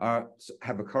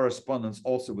 have a correspondence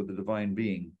also with the divine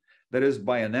being. That is,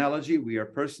 by analogy, we are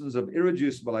persons of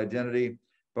irreducible identity,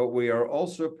 but we are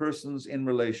also persons in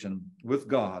relation with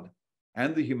God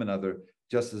and the human other,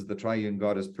 just as the triune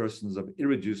God is persons of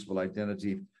irreducible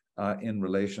identity in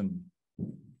relation.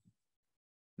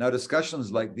 Now,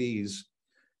 discussions like these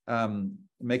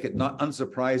make it not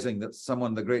unsurprising that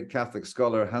someone, the great Catholic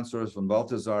scholar Hans-Urs von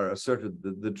Balthasar, asserted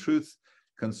that the truth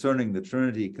concerning the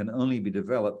Trinity can only be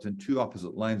developed in two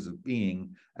opposite lines of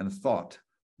being and thought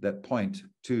that point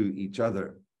to each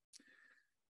other.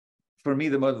 For me,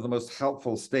 one of the most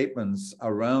helpful statements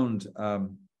around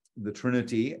the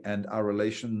Trinity and our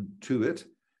relation to it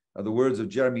are the words of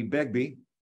Jeremy Begbie,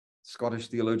 Scottish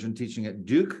theologian teaching at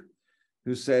Duke,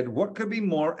 who said, what could be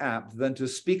more apt than to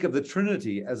speak of the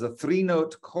Trinity as a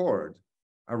three-note chord,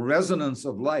 a resonance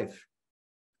of life,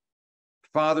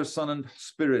 Father, Son, and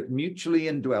Spirit mutually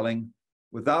indwelling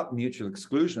without mutual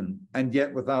exclusion and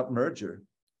yet without merger,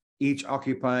 each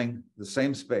occupying the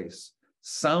same space,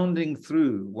 sounding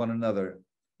through one another,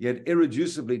 yet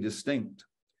irreducibly distinct,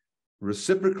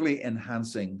 reciprocally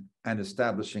enhancing and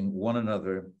establishing one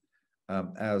another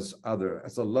as other.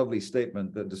 That's a lovely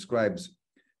statement that describes,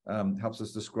 helps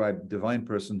us describe divine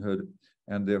personhood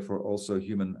and therefore also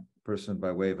human person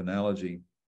by way of analogy.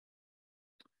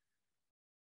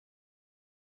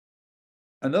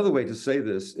 Another way to say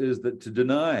this is that to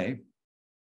deny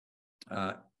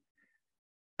an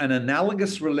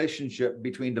analogous relationship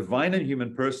between divine and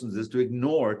human persons is to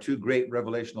ignore two great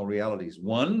revelational realities.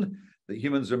 One, that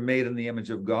humans are made in the image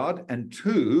of God, and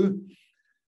two,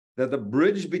 that the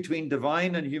bridge between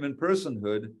divine and human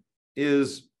personhood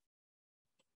is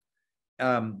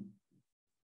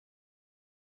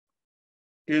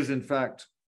in fact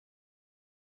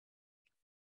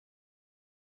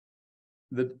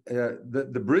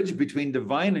the bridge between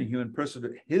divine and human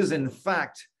personhood is in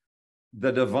fact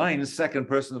the divine second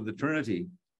person of the Trinity,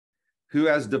 who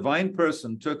as divine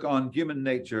person took on human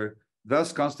nature,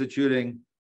 thus constituting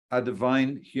a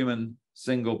divine human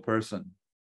single person.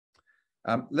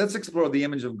 Let's explore the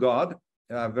image of God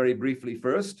very briefly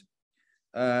first.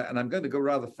 And I'm going to go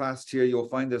rather fast here. You'll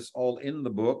find this all in the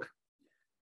book.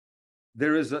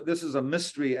 This is a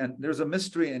mystery, and there's a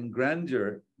mystery and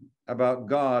grandeur about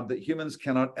God that humans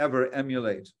cannot ever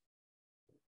emulate.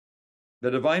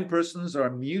 The divine persons are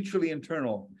mutually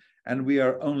internal, and we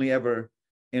are only ever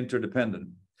interdependent.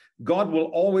 God will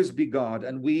always be God,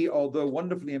 and we, although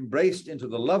wonderfully embraced into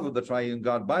the love of the triune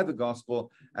God by the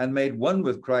gospel and made one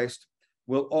with Christ,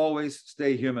 will always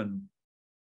stay human.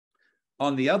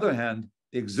 On the other hand,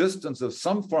 the existence of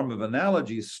some form of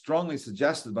analogy is strongly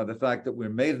suggested by the fact that we're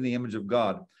made in the image of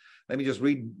God. Let me just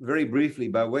read very briefly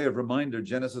by way of reminder,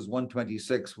 Genesis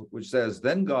 1:26, which says,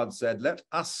 "Then God said, let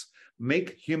us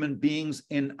make human beings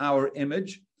in our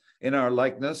image, in our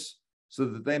likeness, so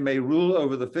that they may rule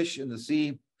over the fish in the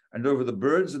sea and over the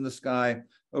birds in the sky,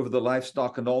 over the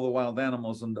livestock and all the wild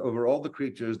animals, and over all the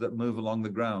creatures that move along the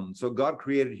ground." So God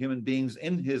created human beings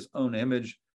in his own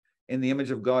image. In the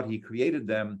image of God, he created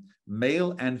them,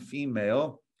 male and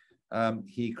female.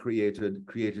 He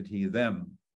created he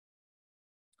them.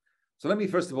 So let me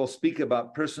first of all speak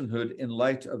about personhood in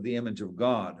light of the image of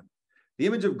God. The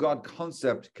image of God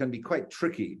concept can be quite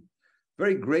tricky.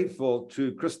 Very grateful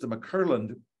to Krista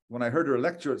McCurland. When I heard her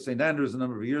lecture at St. Andrews a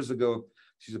number of years ago,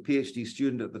 she's a PhD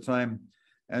student at the time,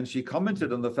 and she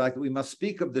commented on the fact that we must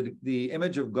speak of the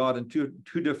image of God in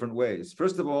two different ways.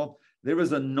 First of all, there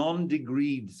is a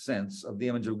non-degreed sense of the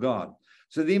image of God.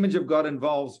 So the image of God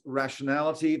involves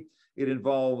rationality, it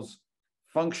involves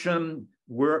function,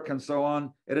 work, and so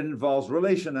on. It involves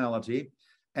relationality,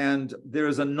 and there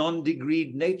is a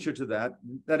non-degreed nature to that.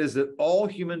 That is that all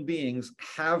human beings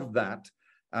have that.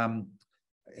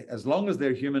 As long as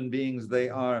they're human beings, they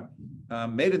are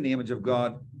made in the image of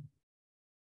God,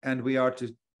 and we are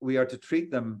to treat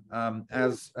them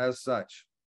as such.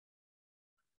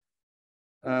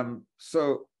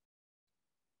 So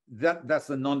that's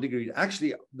the non-degreed.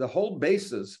 Actually, the whole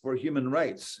basis for human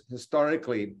rights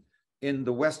historically in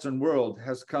the Western world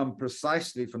has come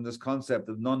precisely from this concept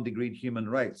of non-degreed human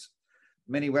rights.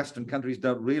 Many Western countries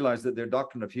don't realize that their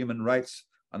doctrine of human rights,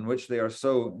 on which they are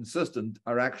so insistent,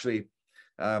 are actually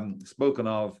spoken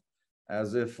of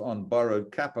as if on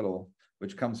borrowed capital,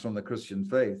 which comes from the Christian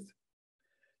faith.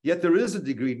 Yet there is a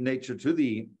degreed nature to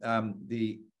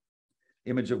the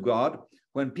image of God.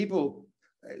 When people,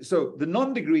 so the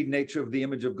non-degreed nature of the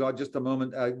image of God, just a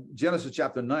moment, Genesis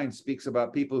chapter 9 speaks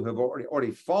about people who have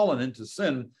already fallen into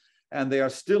sin, and they are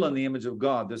still in the image of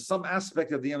God. There's some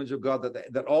aspect of the image of God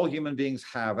that all human beings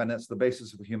have, and that's the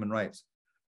basis of human rights.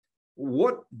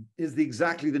 What is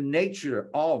exactly the nature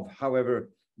of, however,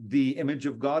 the image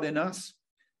of God in us?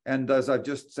 And as I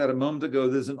just said a moment ago,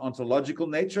 there's an ontological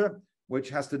nature, which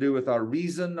has to do with our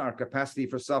reason, our capacity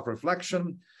for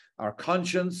self-reflection, our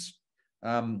conscience,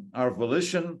 our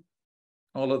volition.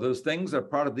 All of those things are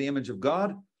part of the image of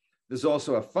God. There's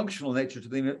also a functional nature to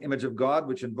the image of God,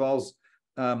 which involves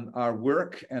our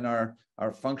work and our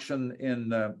function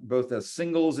in both as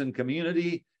singles in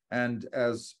community and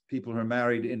as people who are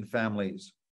married in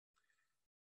families.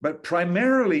 But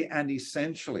primarily and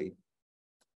essentially,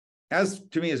 as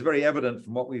to me is very evident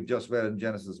from what we've just read in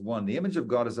Genesis 1, the image of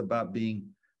God is about being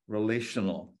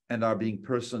relational and our being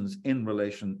persons in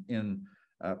relation in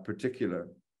particular.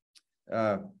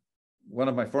 One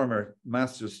of my former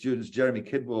master's students, Jeremy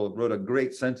Kidwell, wrote a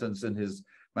great sentence in his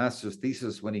master's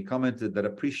thesis when he commented that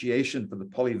appreciation for the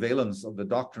polyvalence of the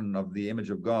doctrine of the image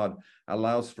of God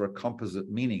allows for a composite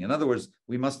meaning. In other words,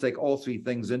 we must take all three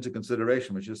things into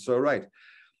consideration, which is so right.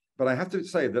 But I have to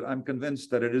say that I'm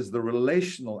convinced that it is the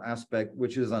relational aspect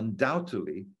which is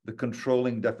undoubtedly the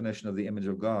controlling definition of the image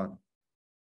of God.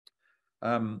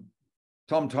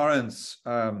 Tom Torrance,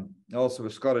 also a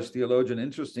Scottish theologian,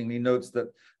 interestingly noted,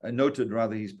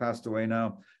 he's passed away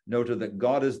now, noted that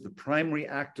God is the primary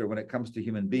actor when it comes to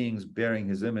human beings bearing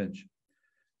his image.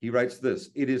 He writes this: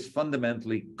 it is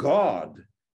fundamentally God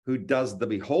who does the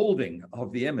beholding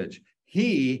of the image.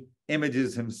 He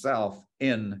images himself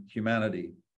in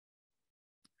humanity.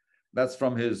 That's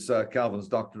from his Calvin's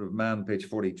Doctrine of Man, page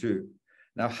 42.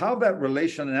 Now, how that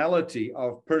relationality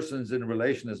of persons in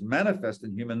relation is manifest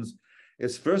in humans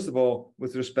is, first of all,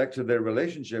 with respect to their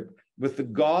relationship with the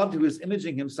God who is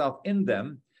imaging himself in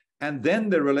them, and then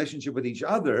their relationship with each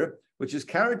other, which is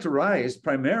characterized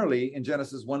primarily in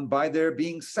Genesis 1 by their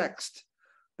being sexed,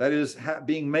 that is,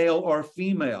 being male or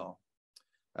female.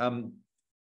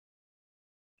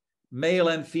 Male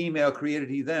and female created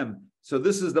he them. So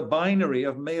this is the binary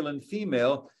of male and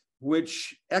female,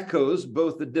 which echoes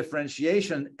both the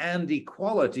differentiation and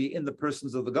equality in the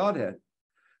persons of the Godhead.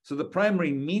 So the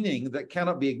primary meaning that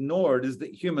cannot be ignored is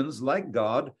that humans, like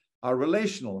God, are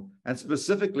relational, and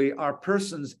specifically are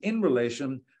persons in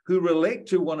relation who relate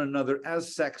to one another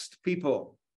as sexed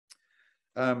people.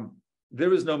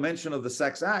 There is no mention of the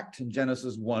sex act in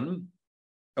Genesis 1,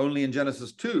 only in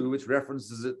Genesis 2, which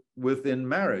references it within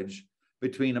marriage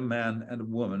between a man and a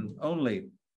woman only.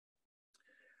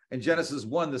 In Genesis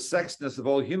 1, the sexedness of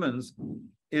all humans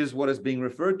is what is being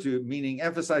referred to, meaning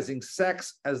emphasizing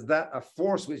sex as that a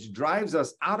force which drives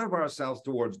us out of ourselves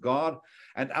towards God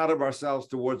and out of ourselves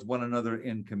towards one another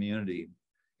in community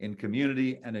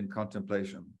and in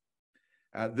contemplation.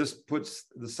 This puts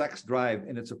the sex drive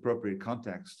in its appropriate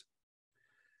context.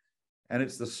 And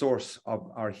it's the source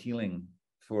of our healing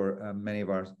for many of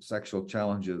our sexual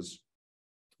challenges.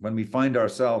 When we find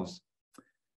ourselves,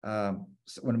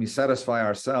 when we satisfy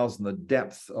ourselves in the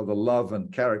depth of the love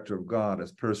and character of God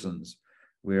as persons,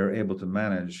 we are able to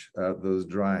manage those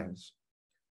drives.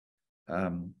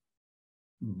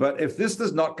 But if this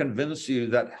does not convince you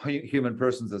that human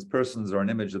persons as persons are an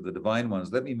image of the divine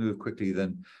ones, let me move quickly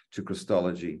then to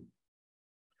Christology.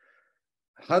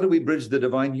 How do we bridge the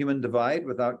divine-human divide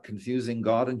without confusing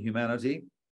God and humanity?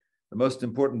 The most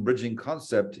important bridging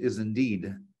concept is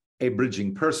indeed a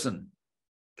bridging person,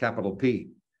 capital P.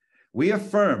 We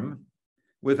affirm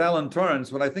with Alan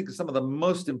Torrance what I think is some of the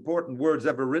most important words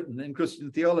ever written in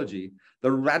Christian theology,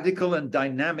 the radical and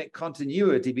dynamic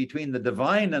continuity between the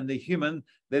divine and the human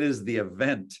that is the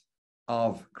event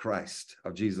of Christ,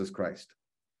 of Jesus Christ.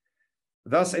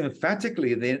 Thus,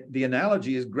 emphatically, the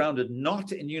analogy is grounded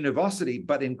not in univocity,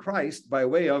 but in Christ by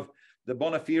way of the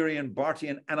Bonifarian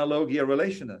Bartian analogia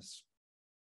relationis.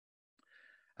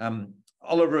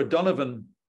 Oliver O'Donovan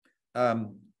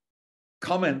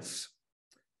comments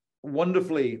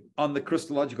wonderfully on the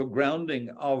Christological grounding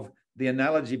of the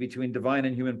analogy between divine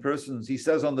and human persons. He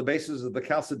says, on the basis of the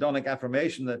Chalcedonic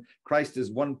affirmation that Christ is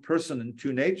one person in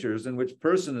two natures, in which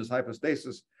person is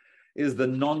hypostasis, is the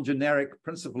non-generic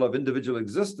principle of individual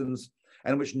existence,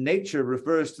 and which nature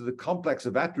refers to the complex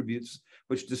of attributes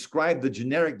which describe the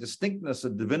generic distinctness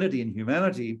of divinity and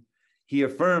humanity. He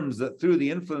affirms that through the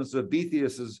influence of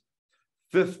Boethius's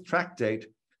fifth tractate,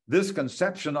 this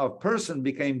conception of person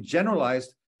became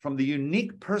generalized from the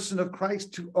unique person of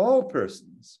Christ to all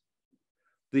persons.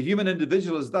 The human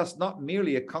individual is thus not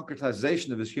merely a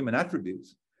concretization of his human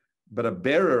attributes, but a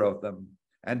bearer of them,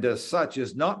 and as such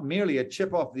is not merely a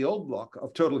chip off the old block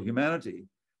of total humanity,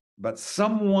 but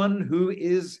someone who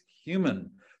is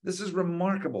human. This is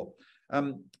remarkable.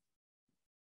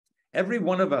 Every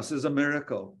one of us is a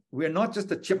miracle. We are not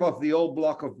just a chip off the old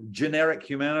block of generic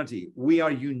humanity. We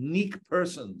are unique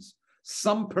persons,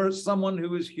 someone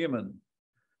who is human.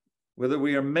 Whether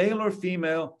we are male or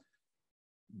female,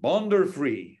 bond or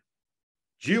free,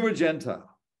 Jew or Gentile,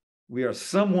 we are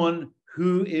someone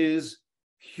who is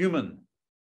human.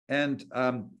 And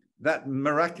that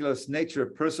miraculous nature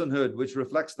of personhood, which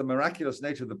reflects the miraculous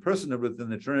nature of the personhood within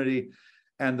the Trinity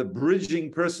and the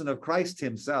bridging person of Christ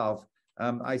himself,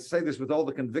 I say this with all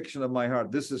the conviction of my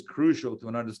heart. This is crucial to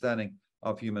an understanding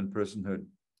of human personhood.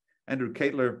 Andrew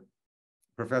Caitler,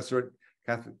 professor at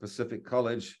Catholic Pacific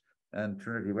College and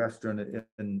Trinity Western,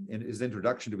 in his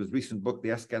introduction to his recent book, The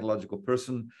Eschatological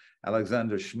Person,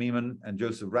 Alexander Schmemann and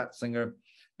Joseph Ratzinger,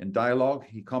 in Dialogue,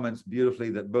 he comments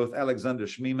beautifully that both Alexander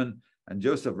Schmemann and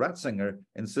Joseph Ratzinger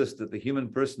insist that the human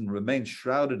person remains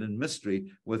shrouded in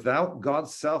mystery without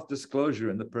God's self-disclosure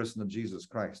in the person of Jesus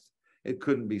Christ. It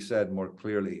couldn't be said more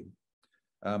clearly.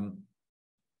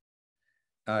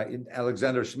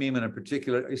 Alexander Schmemann, in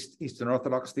particular, Eastern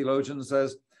Orthodox theologian,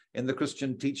 says, in the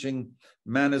Christian teaching,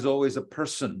 man is always a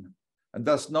person, and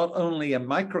thus not only a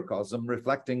microcosm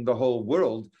reflecting the whole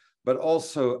world, but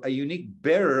also a unique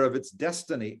bearer of its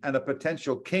destiny and a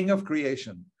potential king of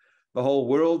creation. The whole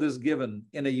world is given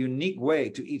in a unique way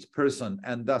to each person,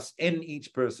 and thus in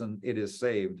each person it is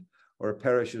saved or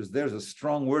perishes. There's a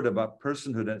strong word about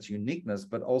personhood and its uniqueness,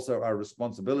 but also our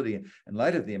responsibility in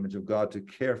light of the image of God to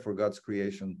care for God's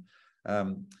creation,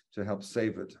 to help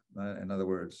save it, in other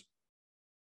words.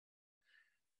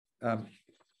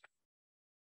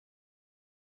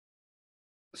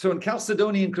 So in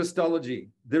Chalcedonian Christology,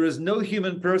 there is no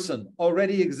human person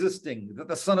already existing that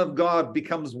the Son of God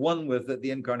becomes one with at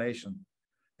the incarnation.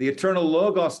 The eternal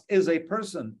Logos is a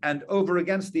person, and over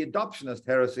against the adoptionist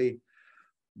heresy,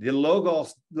 the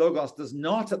Logos does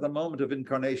not at the moment of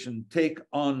incarnation take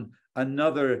on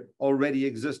another already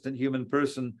existent human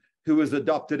person who is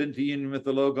adopted into union with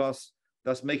the Logos,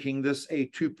 thus making this a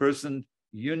two-person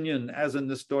union as in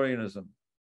Nestorianism.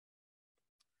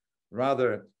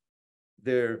 Rather,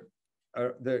 the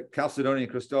Chalcedonian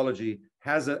Christology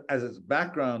has as its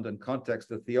background and context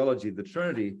the theology of the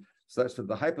Trinity, such that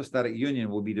the hypostatic union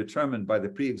will be determined by the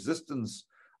pre-existence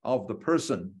of the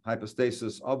person,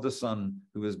 hypostasis of the Son,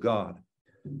 who is God.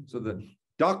 So the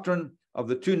doctrine of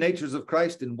the two natures of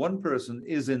Christ in one person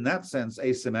is in that sense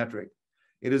asymmetric.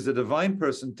 It is a divine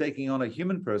person taking on a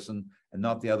human person and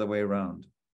not the other way around.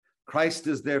 Christ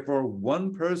is therefore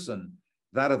one person,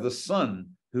 that of the Son,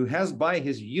 who has by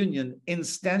his union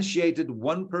instantiated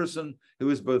one person who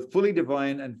is both fully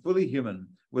divine and fully human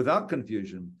without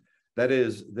confusion. That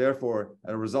is, therefore,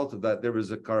 as a result of that, there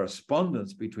is a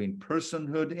correspondence between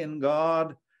personhood in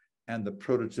God and the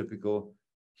prototypical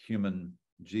human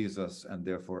Jesus, and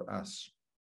therefore us.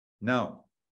 Now,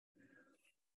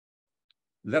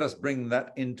 let us bring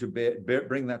that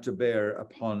to bear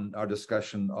upon our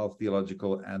discussion of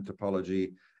theological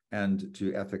anthropology and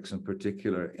to ethics in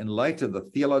particular, in light of the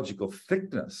theological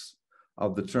thickness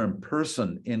of the term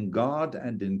person in God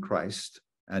and in Christ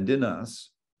and in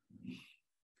us.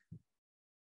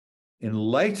 In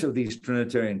light of these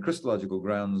Trinitarian Christological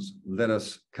grounds, let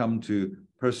us come to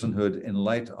personhood in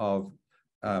light of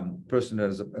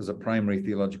personhood as a primary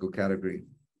theological category.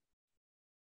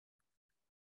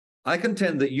 I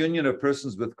contend that union of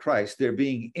persons with Christ, their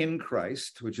being in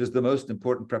Christ, which is the most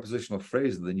important prepositional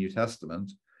phrase of the New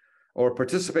Testament, or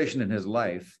participation in his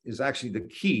life, is actually the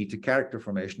key to character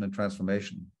formation and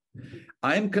transformation.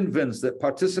 I'm convinced that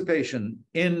participation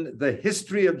in the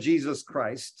history of Jesus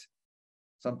Christ,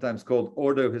 sometimes called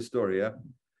Ordo Historia,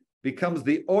 becomes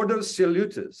the Ordo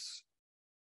Salutis,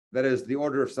 that is, the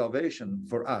order of salvation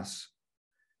for us.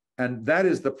 And that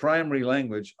is the primary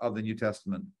language of the New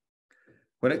Testament.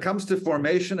 When it comes to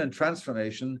formation and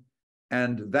transformation,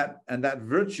 and that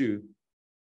virtue,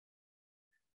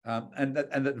 and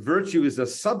that virtue is a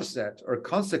subset or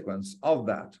consequence of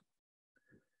that.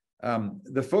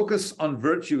 The focus on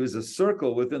virtue is a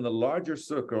circle within the larger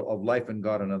circle of life in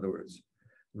God, in other words.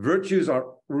 Virtues are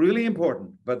really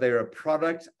important, but they are a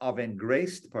product of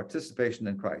engraced participation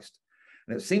in Christ.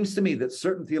 And it seems to me that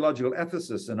certain theological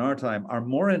ethicists in our time are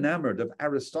more enamored of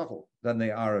Aristotle than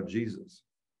they are of Jesus.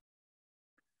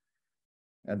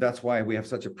 And that's why we have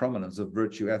such a prominence of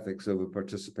virtue ethics over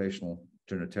participational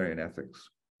Trinitarian ethics.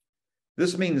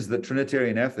 This means that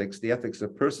Trinitarian ethics, the ethics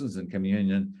of persons in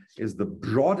communion, is the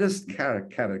broadest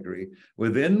category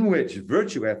within which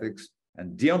virtue ethics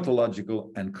and deontological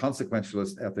and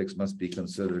consequentialist ethics must be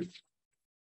considered.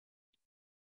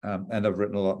 And I've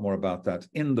written a lot more about that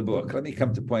in the book. Let me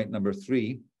come to point number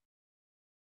 3,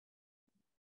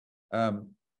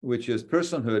 which is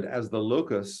personhood as the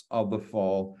locus of the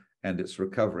fall and its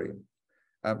recovery.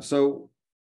 So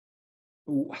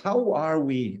how are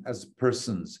we as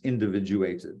persons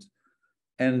individuated?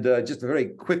 And just very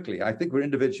quickly, I think we're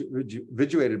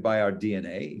individuated by our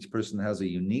DNA. Each person has a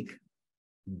unique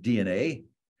DNA.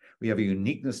 We have a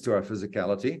uniqueness to our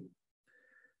physicality.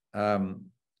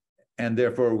 And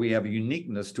therefore, we have a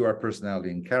uniqueness to our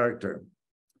personality and character.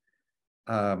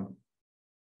 You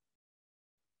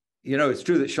know, it's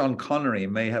true that Sean Connery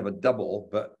may have a double,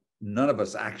 but none of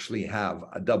us actually have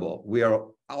a double. We are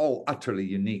all utterly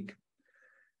unique.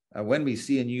 When we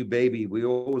see a new baby, we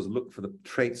always look for the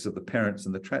traits of the parents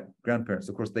and the grandparents.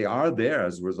 Of course, they are there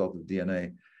as a result of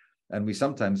DNA. And we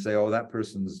sometimes say, oh, that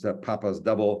person's papa's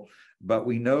double. But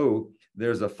we know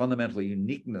there's a fundamental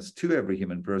uniqueness to every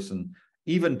human person.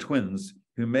 Even twins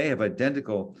who may have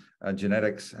identical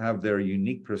genetics have their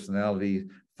unique personality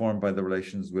formed by the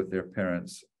relations with their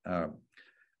parents.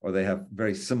 or they have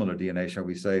very similar DNA, shall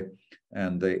we say,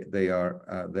 and they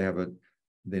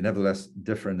nevertheless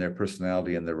differ in their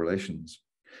personality and their relations.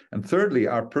 And thirdly,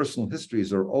 our personal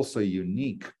histories are also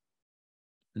unique.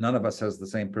 None of us has the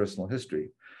same personal history.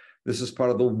 This is part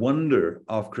of the wonder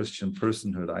of Christian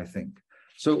personhood, I think.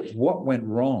 So what went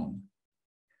wrong?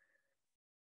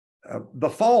 The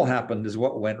fall happened is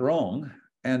what went wrong.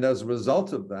 And as a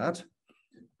result of that,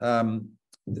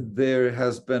 there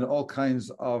has been all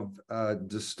kinds of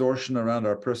distortion around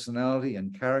our personality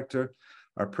and character.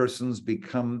 Our persons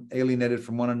become alienated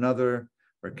from one another.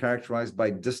 We're characterized by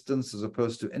distance as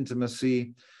opposed to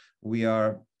intimacy. We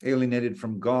are alienated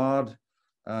from God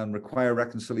and require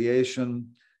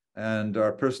reconciliation. And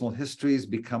our personal histories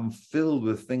become filled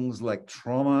with things like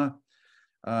trauma.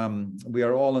 We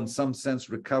are all in some sense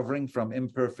recovering from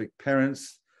imperfect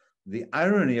parents, the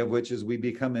irony of which is we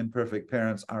become imperfect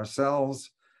parents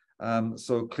ourselves.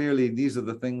 So clearly these are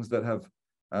the things that have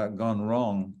gone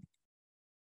wrong.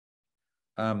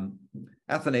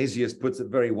 Athanasius puts it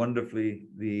very wonderfully,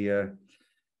 the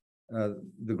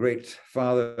great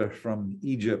father from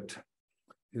Egypt,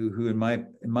 who in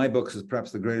my books is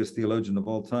perhaps the greatest theologian of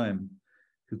all time,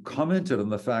 who commented on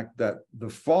the fact that the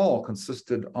fall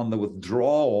consisted on the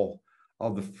withdrawal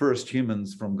of the first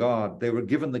humans from God. They were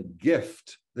given the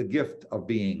gift of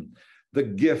being, the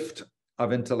gift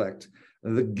of intellect,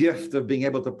 the gift of being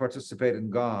able to participate in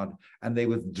God, and they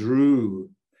withdrew.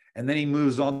 And then he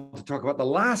moves on to talk about the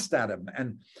last Adam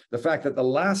and the fact that the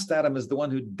last Adam is the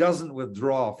one who doesn't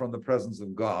withdraw from the presence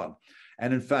of God.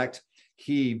 And in fact,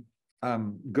 he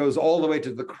goes all the way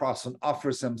to the cross and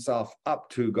offers himself up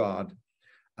to God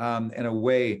in a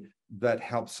way that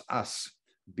helps us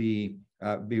be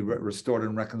restored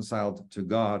and reconciled to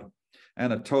God.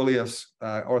 Anatolius,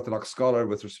 Orthodox scholar,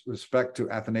 with respect to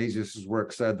Athanasius'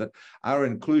 work, said that our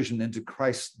inclusion into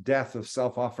Christ's death of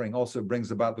self-offering also brings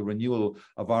about the renewal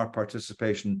of our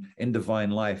participation in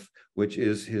divine life, which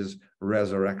is his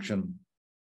resurrection.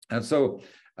 And so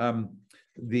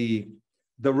the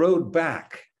road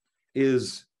back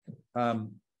is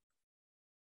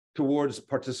towards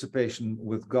participation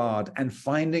with God and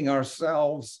finding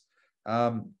ourselves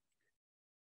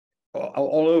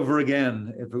all over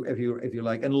again, if you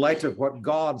like, in light of what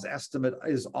God's estimate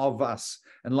is of us,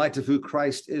 in light of who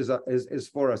Christ is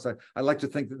for us. I like to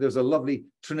think that there's a lovely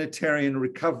Trinitarian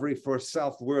recovery for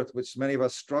self-worth, which many of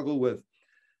us struggle with,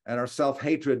 and our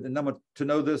self-hatred. And to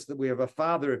know this, that we have a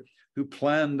Father who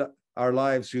planned our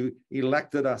lives, who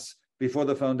elected us before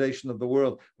the foundation of the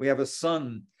world. We have a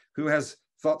Son who has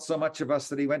thought so much of us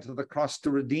that he went to the cross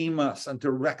to redeem us and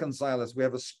to reconcile us. We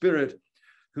have a Spirit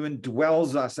who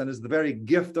indwells us and is the very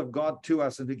gift of God to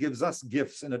us and who gives us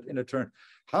gifts in return.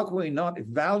 How can we not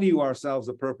value ourselves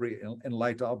appropriately in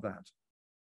light of that?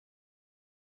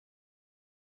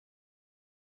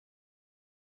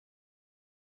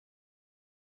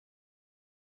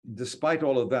 Despite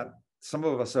all of that, some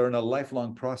of us are in a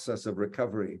lifelong process of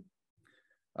recovery.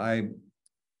 And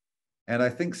I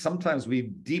think sometimes we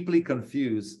deeply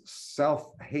confuse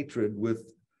self-hatred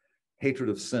with hatred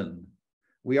of sin.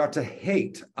 We are to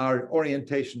hate our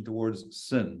orientation towards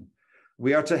sin.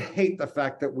 We are to hate the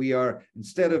fact that we are,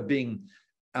 instead of being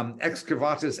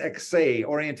excurvatus ex se,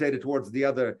 orientated towards the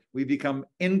other, we become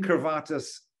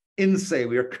incurvatus in se.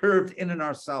 We are curved in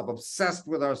ourselves, obsessed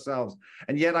with ourselves,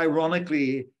 and yet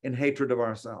ironically in hatred of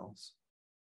ourselves.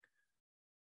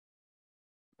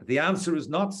 The answer is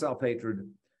not self-hatred.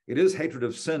 It is hatred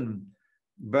of sin.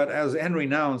 But as Henry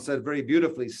Nouwen said very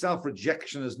beautifully,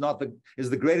 self-rejection is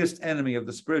the greatest enemy of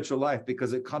the spiritual life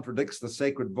because it contradicts the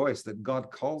sacred voice that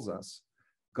God calls us,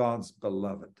 God's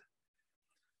beloved.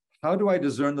 How do I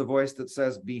discern the voice that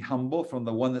says, be humble, from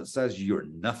the one that says, you're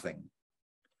nothing?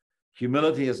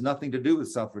 Humility has nothing to do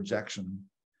with self-rejection.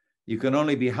 You can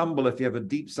only be humble if you have a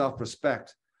deep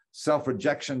self-respect.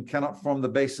 Self-rejection cannot form the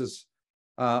basis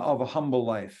of a humble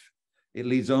life. It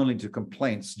leads only to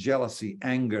complaints, jealousy,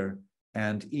 anger,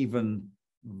 and even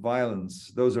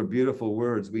violence. Those are beautiful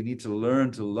words. We need to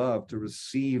learn to love, to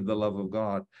receive the love of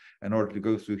God in order to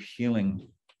go through healing.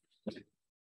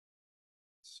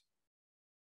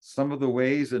 Some of the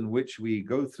ways in which we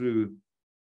go through,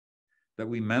 that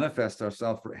we manifest our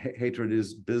self-hatred,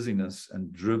 is busyness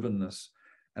and drivenness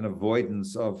and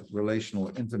avoidance of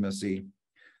relational intimacy.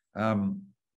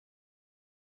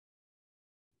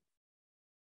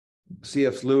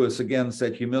 C.S. Lewis again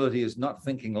said, humility is not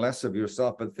thinking less of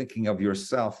yourself, but thinking of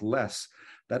yourself less.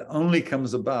 That only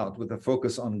comes about with a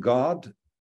focus on God,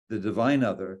 the divine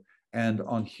other, and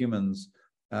on humans,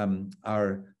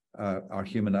 our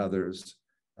human others.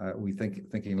 We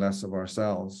thinking less of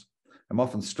ourselves. I'm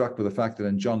often struck with the fact that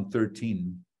in John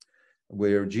 13,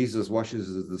 where Jesus washes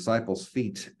his disciples'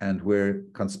 feet and where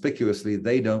conspicuously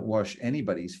they don't wash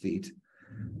anybody's feet,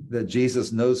 that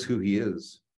Jesus knows who he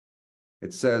is.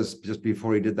 It says just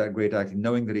before he did that great act,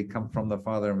 knowing that he'd come from the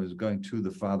Father and was going to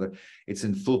the Father, it's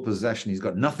in full possession. He's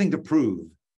got nothing to prove,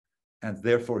 and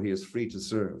therefore he is free to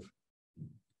serve.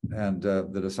 And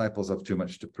the disciples have too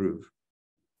much to prove.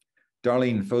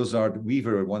 Darlene Fozard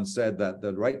Weaver once said that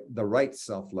the right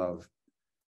self-love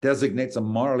designates a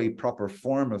morally proper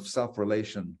form of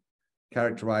self-relation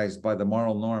characterized by the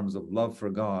moral norms of love for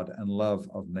God and love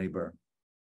of neighbor.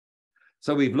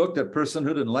 So we've looked at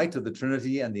personhood in light of the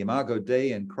Trinity and the Imago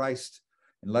Dei in Christ,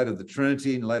 in light of the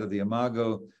Trinity, in light of the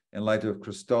Imago, in light of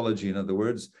Christology, in other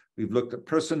words. We've looked at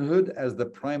personhood as the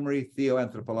primary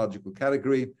theoanthropological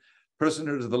category,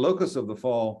 personhood as the locus of the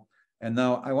fall. And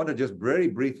now I want to just very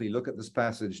briefly look at this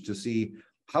passage to see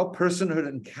how personhood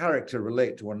and character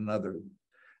relate to one another.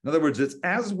 In other words, it's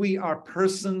as we are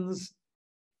persons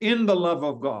in the love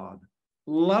of God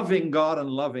and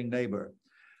loving neighbor,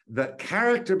 that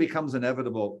character becomes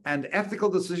inevitable and ethical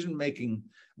decision-making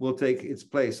will take its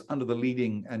place under the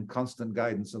leading and constant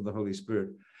guidance of the Holy Spirit.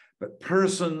 But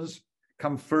persons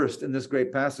come first in this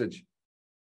great passage.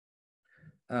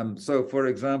 So, for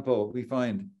example, we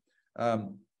find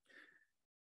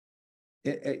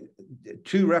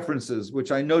two references,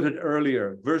 which I noted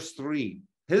earlier. Verse 3,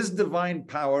 his divine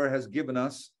power has given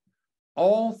us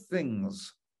all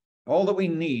things, all that we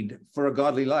need for a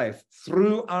godly life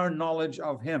through our knowledge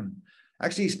of him.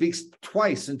 Actually, he speaks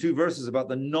twice in two verses about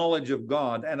the knowledge of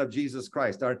God and of Jesus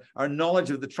Christ, our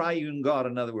knowledge of the triune God,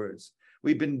 in other words.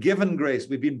 We've been given grace.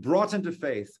 We've been brought into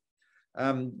faith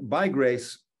by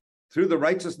grace through the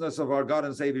righteousness of our God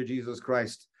and Savior, Jesus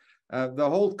Christ. The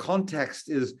whole context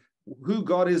is who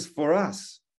God is for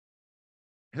us,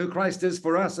 who Christ is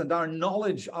for us, and our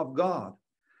knowledge of God.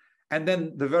 And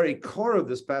then the very core of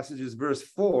this passage is verse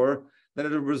 4, that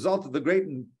as a result of the great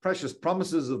and precious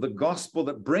promises of the gospel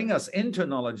that bring us into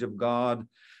knowledge of God,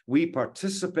 we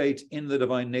participate in the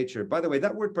divine nature. By the way,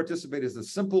 that word participate is the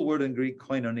simple word in Greek,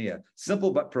 koinonia,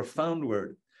 simple but profound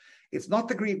word. It's not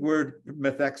the Greek word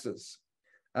methexis,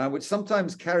 which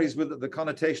sometimes carries with it the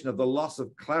connotation of the loss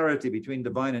of clarity between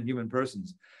divine and human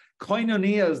persons.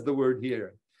 Koinonia is the word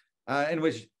here, in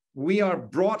which we are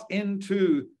brought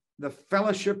into the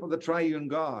fellowship of the triune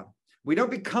God. We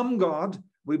don't become God,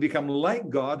 we become like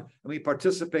God, and we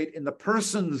participate in the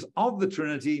persons of the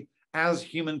Trinity as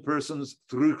human persons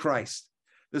through Christ.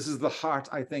 This is the heart,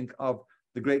 I think, of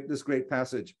this great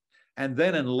passage. And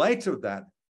then in light of that,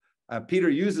 Peter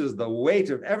uses the weight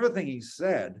of everything he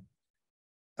said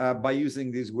by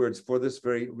using these words, for this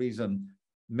very reason,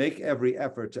 make every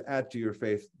effort to add to your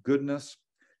faith goodness,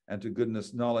 and to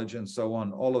goodness knowledge, and so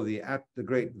on. All of the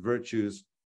great virtues,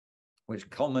 which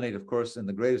culminate, of course, in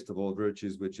the greatest of all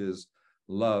virtues, which is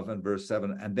love, in verse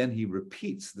 7. And then he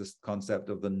repeats this concept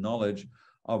of the knowledge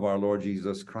of our Lord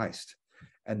Jesus Christ.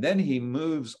 And then he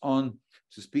moves on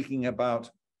to speaking about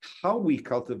how we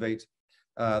cultivate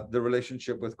the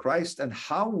relationship with Christ and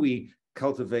how we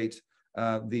cultivate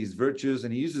these virtues.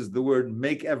 And he uses the word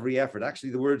make every effort. Actually,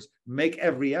 the words make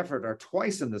every effort are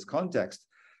twice in this context.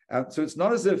 So it's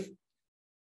not as if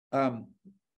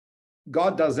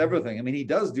God does everything. I mean, he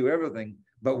does do everything,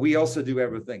 but we also do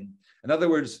everything. In other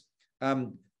words,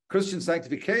 Christian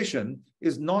sanctification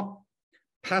is not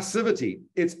passivity,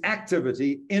 it's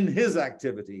activity in his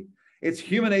activity. It's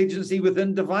human agency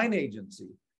within divine agency.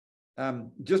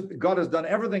 Just God has done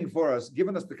everything for us,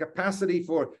 given us the capacity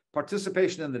for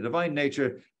participation in the divine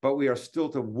nature, but we are still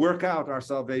to work out our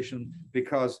salvation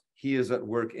because he is at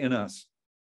work in us.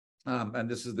 And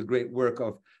this is the great work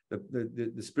of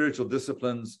the spiritual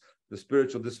disciplines,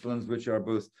 which are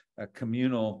both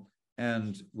communal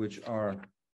and which are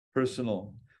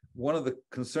personal. One of the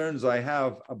concerns I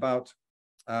have about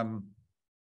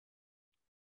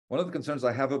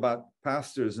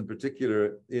pastors in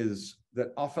particular is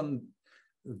that often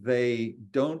they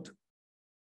don't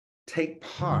take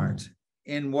part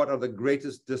in what are the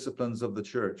greatest disciplines of the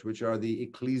church, which are the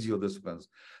ecclesial disciplines.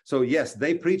 So yes,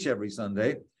 they preach every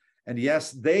Sunday, and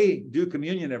yes, they do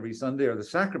communion every Sunday or the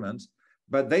sacraments,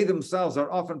 but they themselves are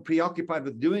often preoccupied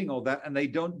with doing all that, and they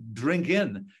don't drink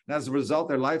in. And as a result,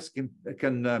 their lives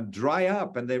can dry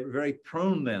up, and they're very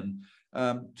prone then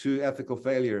to ethical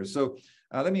failure. So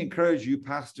let me encourage you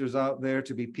pastors out there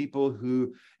to be people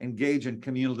who engage in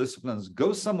communal disciplines.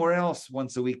 Go somewhere else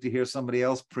once a week to hear somebody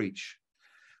else preach.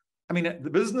 I mean, the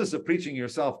business of preaching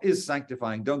yourself is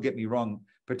sanctifying, don't get me wrong,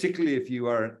 particularly if you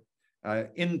are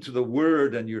into the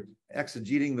word and you're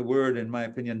exegeting the word. In my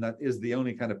opinion, that is the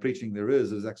only kind of preaching there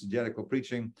is exegetical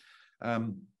preaching.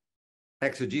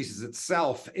 Exegesis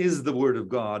itself is the word of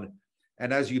God,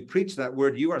 And as you preach that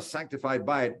word, you are sanctified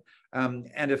by it. And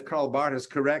if Karl Barth is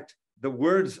correct, the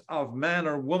words of man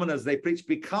or woman as they preach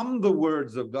become the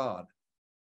words of God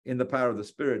in the power of the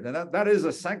Spirit. And that is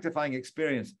a sanctifying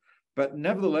experience. But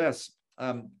nevertheless,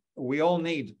 we all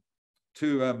need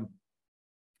to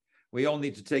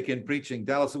take in preaching.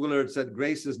 Dallas Willard said,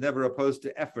 grace is never opposed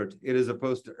to effort. It is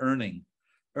opposed to earning.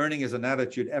 Earning is an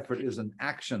attitude. Effort is an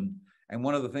action. And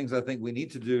one of the things I think we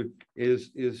need to do is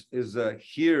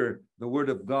hear the word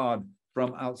of God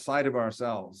from outside of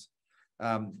ourselves.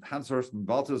 Hans Horst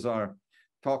Balthasar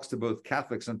talks to both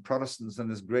Catholics and Protestants in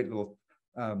this great little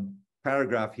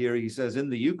paragraph here. He says, in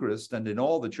the Eucharist and in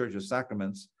all the church's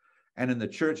sacraments, and in the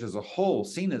church as a whole,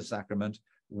 seen as sacrament,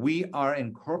 we are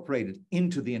incorporated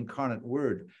into the incarnate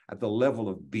word at the level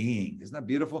of being. Isn't that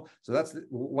beautiful? So that's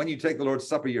when you take the Lord's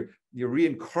Supper, you're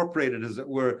reincorporated, as it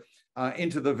were,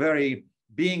 into the very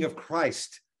being of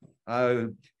Christ,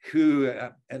 who,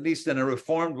 at least in a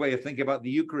reformed way of thinking about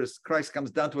the Eucharist, Christ comes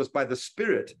down to us by the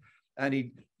Spirit, and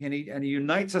he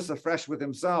unites us afresh with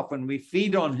himself, and we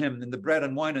feed on him in the bread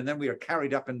and wine, and then we are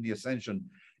carried up in the ascension,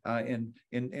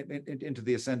 into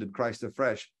the ascended Christ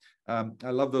afresh. I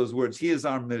love those words. He is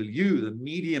our milieu, the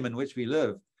medium in which we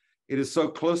live. It is so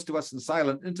close to us in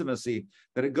silent intimacy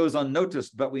that it goes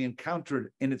unnoticed, but we encounter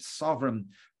it in its sovereign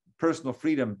personal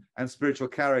freedom and spiritual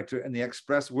character in the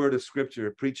express word of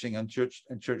Scripture, preaching and church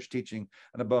teaching,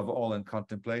 and above all in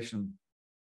contemplation.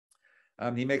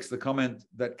 He makes the comment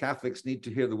that Catholics need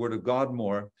to hear the word of God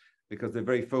more because they're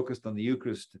very focused on the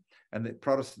Eucharist, and that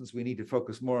Protestants, we need to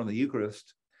focus more on the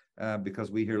Eucharist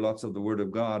because we hear lots of the word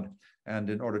of God,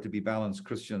 and in order to be balanced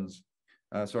Christians.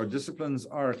 So our disciplines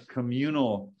are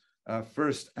communal,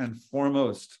 first and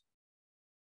foremost.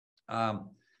 It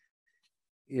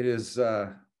is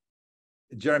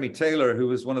Jeremy Taylor, who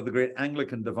is one of the great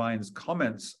Anglican divines,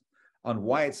 comments on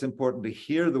why it's important to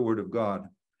hear the word of God.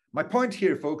 My point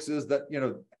here, folks, is that,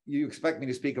 you expect me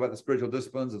to speak about the spiritual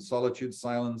disciplines of solitude,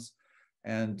 silence,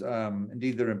 and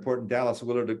indeed they're important. Dallas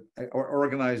Willard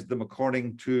organized them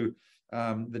according to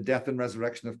the death and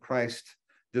resurrection of Christ,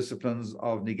 disciplines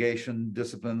of negation,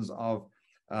 disciplines of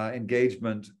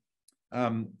engagement.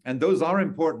 And those are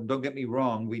important, don't get me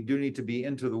wrong. We do need to be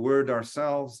into the word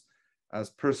ourselves as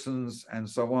persons and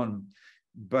so on.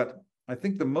 But I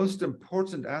think the most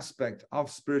important aspect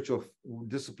of spiritual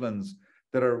disciplines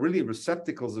that are really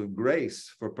receptacles of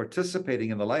grace for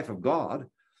participating in the life of God.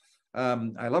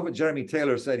 I love what Jeremy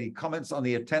Taylor said. He comments on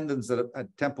the attendance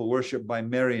at temple worship by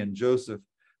Mary and Joseph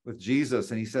with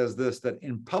Jesus. And he says this, that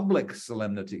in public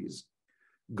solemnities,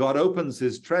 God opens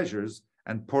his treasures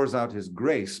and pours out his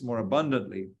grace more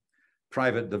abundantly.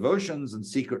 Private devotions and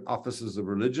secret offices of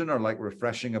religion are like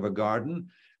refreshing of a garden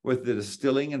with the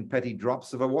distilling and petty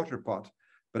drops of a water pot.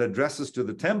 But addresses to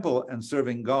the temple and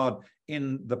serving God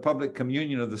in the public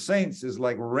communion of the saints is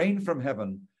like rain from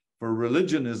heaven, for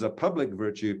religion is a public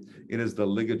virtue. It is the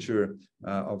ligature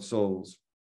of souls.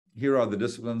 Here are the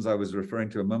disciplines I was referring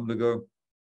to a moment ago.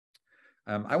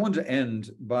 I want to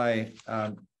end by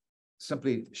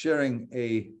simply sharing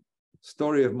a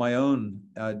story of my own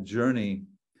journey,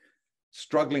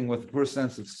 struggling with a poor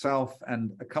sense of self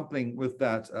and accompanying with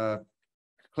that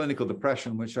clinical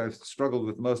depression, which I've struggled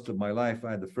with most of my life.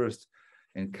 I had the first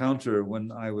encounter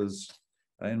when I was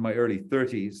in my early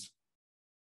 30s.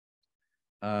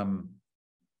 And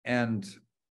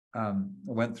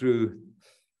went through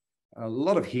a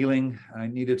lot of healing. I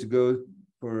needed to go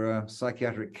for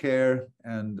psychiatric care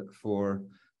and for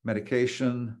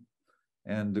medication,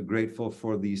 and grateful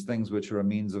for these things which are a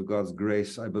means of God's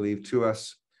grace, I believe, to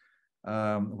us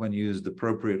when used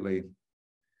appropriately.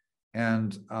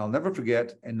 And I'll never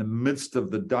forget, in the midst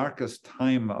of the darkest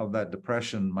time of that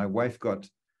depression, my wife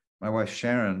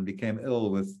Sharon became ill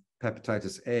with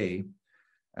hepatitis A.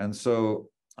 And so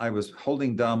I was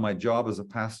holding down my job as a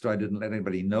pastor. I didn't let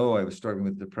anybody know I was struggling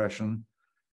with depression.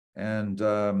 And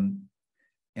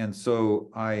so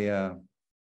I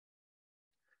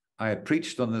had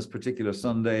preached on this particular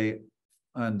Sunday,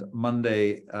 and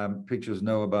Monday, preachers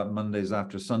know about Mondays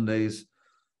after Sundays,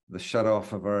 the shut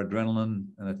off of our adrenaline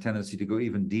and a tendency to go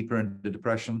even deeper into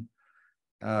depression.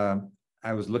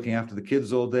 I was looking after the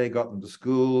kids all day, got them to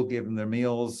school, gave them their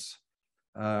meals,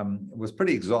 was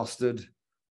pretty exhausted.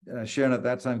 Sharon at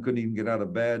that time couldn't even get out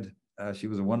of bed. She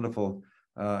was a wonderful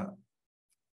home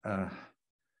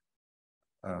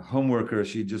worker.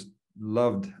 She just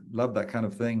loved that kind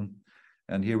of thing.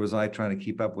 And here was I trying to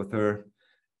keep up with her.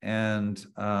 And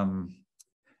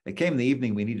it came in the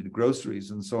evening, we needed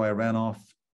groceries. And so I ran off,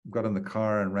 got in the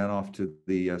car and ran off to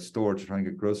the store to try and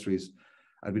get groceries.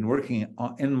 I'd been working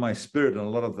in my spirit on a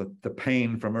lot of the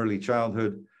pain from early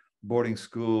childhood, boarding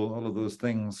school, all of those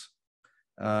things.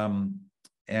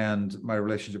 and my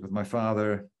relationship with my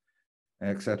father,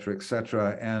 et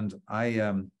cetera, and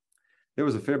there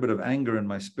was a fair bit of anger in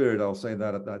my spirit, I'll say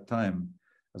that at that time,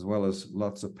 as well as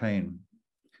lots of pain.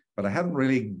 But I hadn't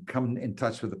really come in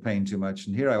touch with the pain too much.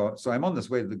 And so I'm on this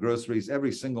way to the groceries.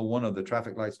 Every single one of the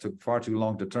traffic lights took far too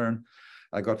long to turn.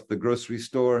 I got to the grocery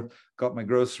store, got my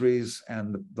groceries,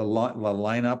 and the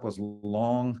lineup was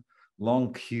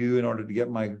long queue in order to get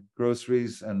my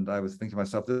groceries. And I was thinking to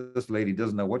myself, this lady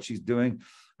doesn't know what she's doing.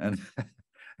 And I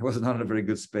was not in a very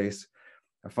good space.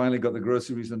 I finally got the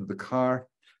groceries into the car,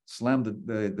 slammed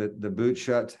the boot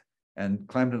shut, and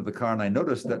climbed into the car. And I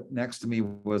noticed that next to me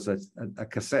was a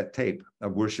cassette tape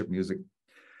of worship music.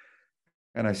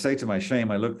 And I say, to my shame,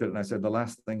 I looked at it and I said, the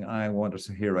last thing I want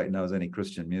to hear right now is any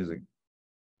Christian music.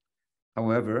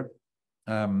 However,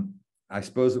 I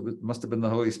suppose must have been the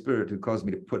Holy Spirit who caused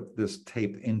me to put this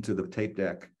tape into the tape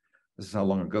deck. This is how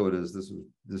long ago it is.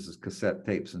 This is cassette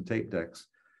tapes and tape decks.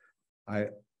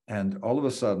 And all of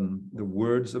a sudden, the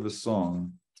words of a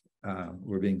song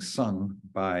were being sung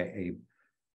by a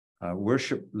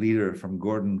worship leader from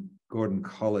Gordon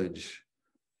College,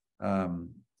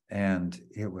 and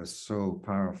it was so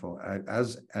powerful.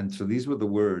 And so these were the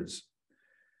words: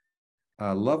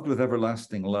 "Loved with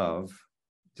everlasting love."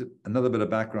 Another bit of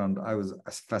background: I was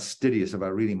fastidious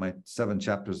about reading my 7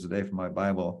 chapters a day from my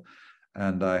Bible,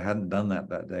 and I hadn't done that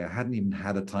day. I hadn't even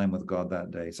had a time with God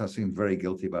that day, so I was feeling very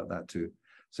guilty about that too.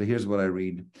 So here's what I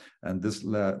read, and this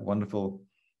wonderful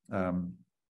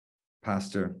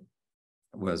pastor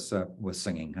was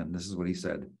singing, and this is what he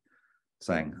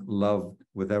sang: "Loved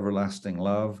with everlasting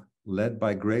love, led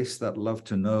by grace that love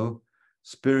to know,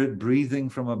 Spirit breathing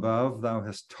from above, thou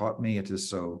hast taught me it is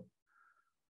so.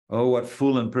 Oh, what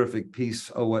full and perfect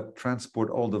peace, oh, what transport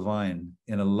all divine,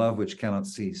 in a love which cannot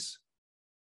cease.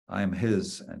 I am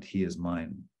his and he is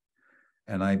mine."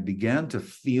 And I began to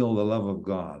feel the love of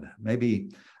God.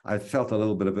 Maybe I felt a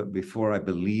little bit of it before I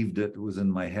believed it was in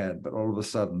my head, but all of a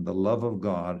sudden, the love of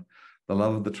God, the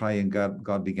love of the triune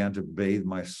God began to bathe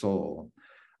my soul.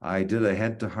 I did a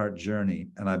head-to-heart journey,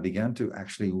 and I began to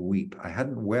actually weep. I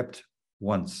hadn't wept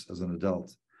once as an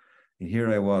adult. And here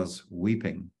I was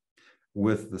weeping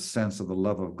with the sense of the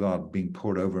love of God being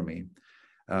poured over me.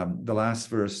 The last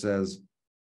verse says,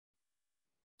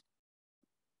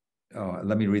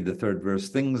 let me read the 3rd verse: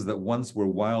 "Things that once were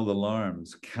wild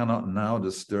alarms cannot now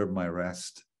disturb my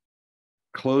rest.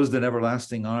 Closed in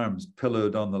everlasting arms,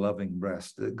 pillowed on the loving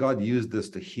breast." God used this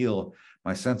to heal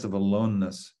my sense of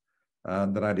aloneness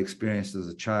that I'd experienced as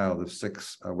a child of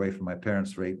 6, away from my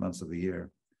parents for 8 months of the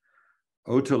year.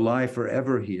 "Oh, to lie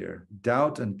forever here,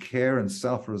 doubt and care and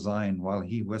self-resign, while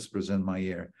he whispers in my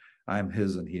ear, I am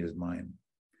his and he is mine.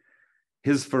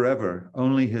 His forever,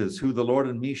 only his, who the Lord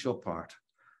and me shall part.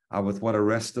 Ah, with what a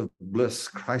rest of bliss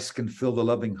Christ can fill the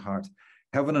loving heart.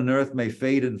 Heaven and earth may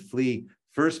fade and flee,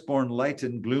 firstborn light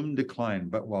and gloom decline,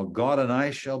 but while God and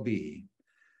I shall be,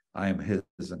 I am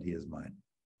his and he is mine."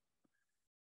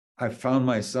 I found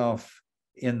myself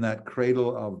in that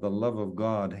cradle of the love of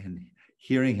God and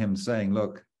hearing him saying,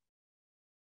 "Look,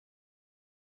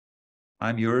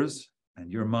 I'm yours and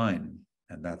you're mine,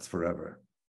 and that's forever.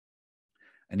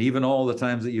 And even all the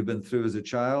times that you've been through as a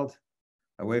child,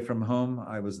 away from home,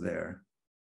 I was there.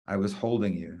 I was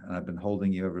holding you, and I've been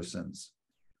holding you ever since."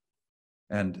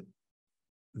 And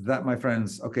that, my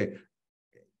friends, okay,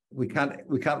 we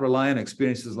can't rely on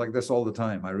experiences like this all the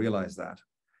time. I realize that.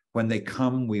 When they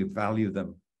come, we value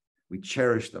them, we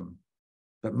cherish them.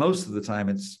 But most of the time,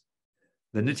 it's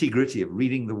the nitty-gritty of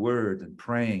reading the word and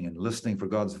praying and listening for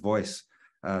God's voice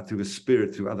through his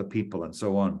Spirit, through other people, and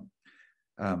so on.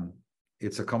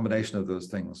 It's a combination of those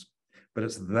things. But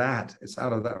it's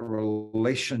out of that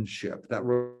relationship, that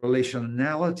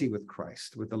relationality with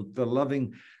Christ, with the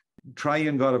loving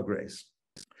triune God of grace.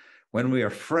 When we are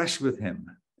fresh with him,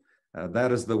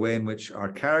 that is the way in which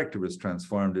our character is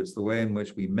transformed. It's the way in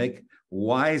which we make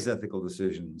wise ethical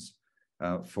decisions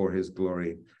for his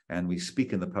glory, and we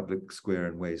speak in the public square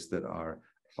in ways that are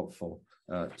helpful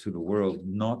to the world,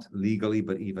 not legally,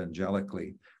 but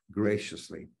evangelically,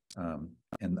 graciously,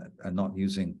 and not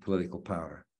using political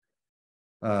power.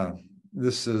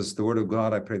 This is the word of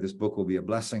God. I pray this book will be a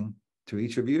blessing to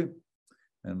each of you,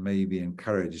 and may you be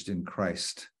encouraged in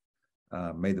Christ.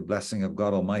 May the blessing of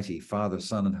God Almighty, Father,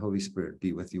 Son, and Holy Spirit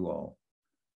be with you all.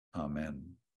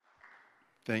 Amen.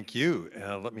 Thank you.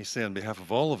 Let me say on behalf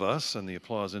of all of us, and the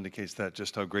applause indicates that,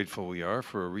 just how grateful we are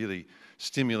for a really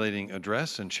stimulating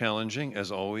address and challenging,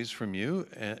 as always, from you,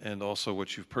 and also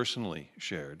what you've personally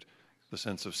shared, the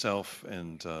sense of self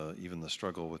and even the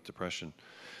struggle with depression.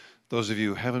 Those of you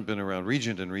who haven't been around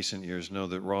Regent in recent years know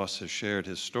that Ross has shared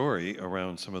his story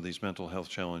around some of these mental health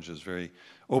challenges very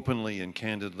openly and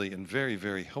candidly and very,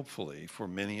 very helpfully for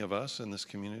many of us in this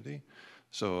community.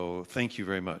 So thank you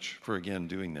very much for, again,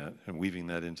 doing that and weaving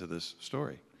that into this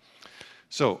story.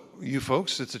 So you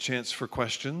folks, it's a chance for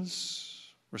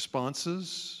questions,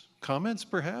 responses, comments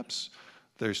perhaps.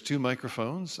 There's 2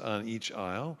 microphones on each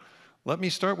aisle. Let me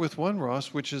start with one, Ross,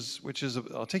 which is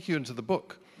I'll take you into the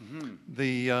book.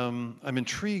 Mm-hmm. I'm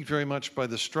intrigued very much by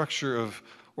the structure of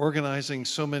organizing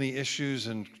so many issues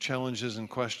and challenges and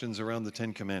questions around the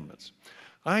 10 Commandments.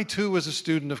 I, too, was a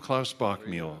student of Klaus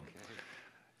Bachmuel.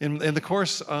 In the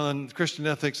course on Christian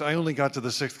ethics, I only got to the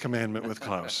 6th commandment with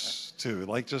Klaus, too,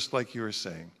 just like you were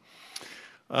saying.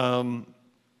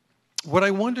 What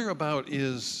I wonder about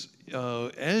is,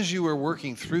 as you are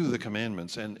working through the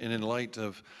commandments and in light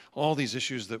of all these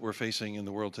issues that we're facing in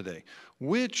the world today,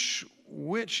 which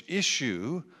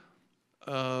issue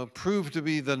proved to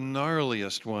be the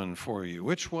gnarliest one for you?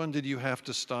 Which one did you have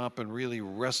to stop and really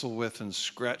wrestle with and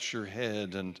scratch your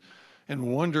head and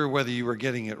wonder whether you were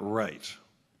getting it right?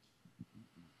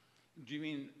 Do you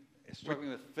mean struggling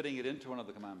with fitting it into one of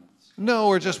the commandments? No,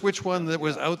 or just which one that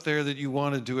was out there that you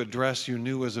wanted to address, you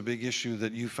knew was a big issue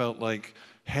that you felt like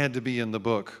had to be in the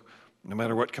book, no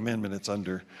matter what commandment it's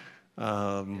under.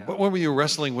 What were you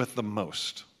wrestling with the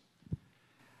most?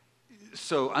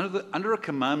 So under a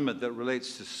commandment that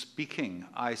relates to speaking,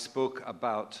 I spoke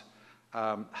about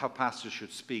how pastors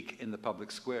should speak in the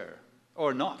public square,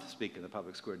 or not speak in the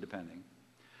public square, depending.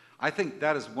 I think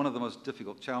that is one of the most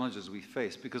difficult challenges we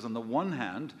face, because on the one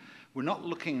hand, we're not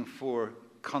looking for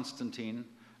Constantine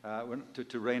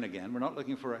to reign again. We're not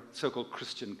looking for a so-called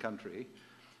Christian country.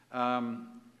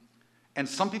 And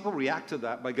some people react to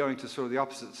that by going to sort of the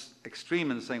opposite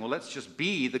extreme and saying, well, let's just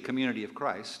be the community of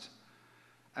Christ,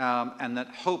 and that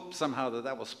hope somehow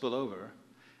that will spill over.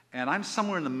 And I'm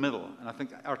somewhere in the middle, and I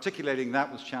think articulating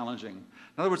that was challenging.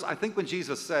 In other words, I think when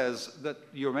Jesus says that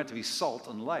you're meant to be salt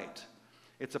and light,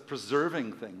 it's a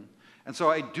preserving thing. And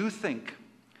so I do think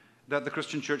that the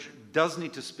Christian church does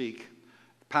need to speak.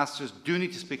 Pastors do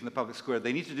need to speak in the public square.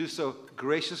 They need to do so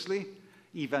graciously,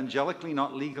 evangelically,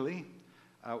 not legally.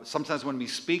 Sometimes when we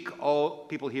speak, all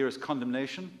people hear is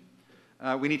condemnation.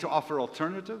 We need to offer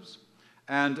alternatives.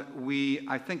 And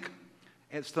I think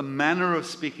it's the manner of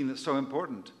speaking that's so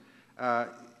important. We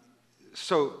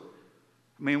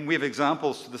have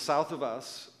examples to the south of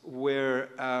us where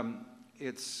I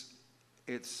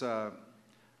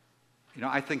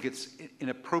think it's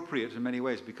inappropriate in many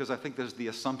ways, because I think there's the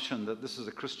assumption that this is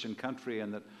a Christian country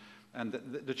and that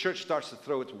the church starts to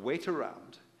throw its weight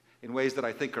around in ways that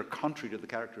I think are contrary to the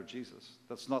character of Jesus.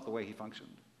 That's not the way he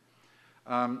functioned.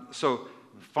 So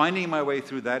finding my way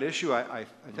through that issue, I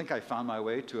think I found my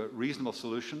way to a reasonable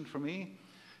solution for me.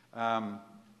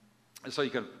 So you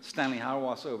got Stanley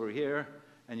Hauerwas over here,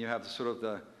 and you have sort of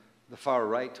the far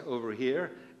right over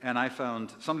here. And I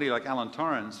found somebody like Alan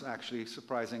Torrance, actually,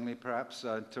 surprisingly, perhaps,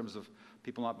 in terms of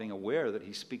people not being aware that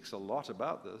he speaks a lot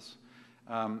about this.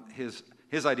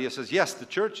 His idea says, yes, the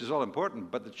church is all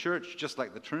important, but the church, just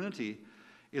like the Trinity,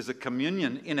 is a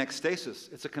communion in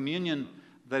ecstasis. It's a communion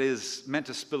that is meant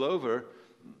to spill over,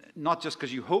 not just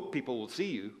because you hope people will see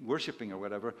you worshiping or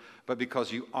whatever, but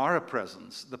because you are a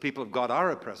presence. The people of God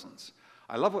are a presence.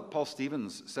 I love what Paul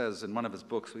Stevens says in one of his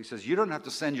books. He says, you don't have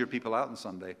to send your people out on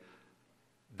Sunday.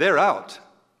 They're out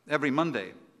every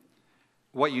Monday.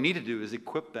 What you need to do is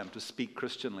equip them to speak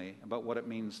Christianly about what it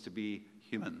means to be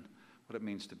human, what it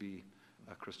means to be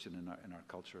a Christian in our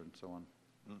culture and so on.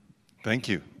 Thank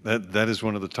you. That is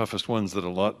one of the toughest ones that a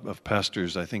lot of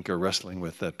pastors, I think, are wrestling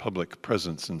with, that public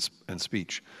presence and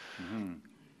speech. Mm-hmm.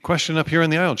 Question up here in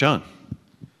the aisle, John.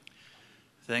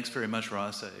 Thanks very much,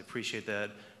 Ross. I appreciate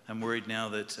that. I'm worried now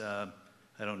that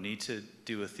I don't need to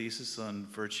do a thesis on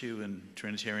virtue and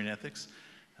Trinitarian ethics.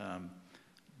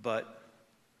 But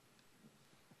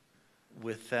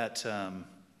with that,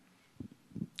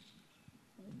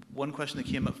 one question that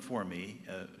came up for me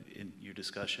in your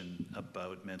discussion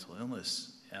about mental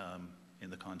illness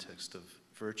in the context of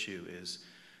virtue is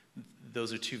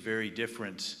those are two very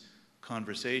different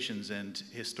conversations, and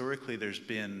historically there's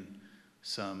been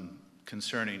some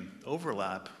concerning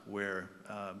overlap where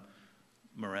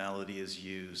morality is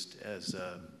used as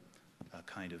a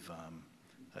kind of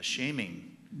a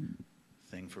shaming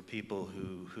thing for people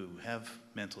who have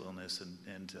mental illness,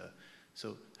 and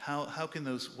so how can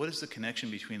those, what is the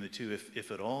connection between the two,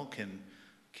 if at all?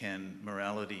 Can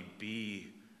morality be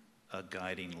a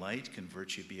guiding light? Can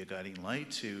virtue be a guiding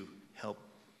light to help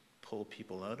pull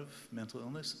people out of mental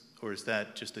illness, or is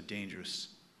that just a dangerous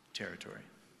territory?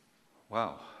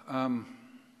 Wow.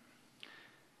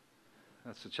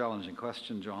 That's a challenging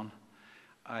question, John.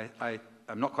 I'm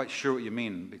not quite sure what you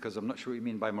mean, because I'm not sure what you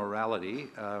mean by morality.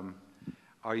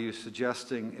 Are you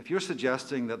suggesting, if you're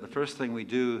suggesting that the first thing we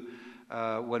do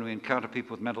when we encounter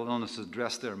people with mental illness is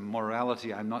address their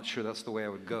morality, I'm not sure that's the way I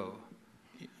would go.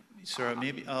 Sir,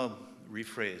 maybe I'll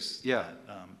rephrase Yeah.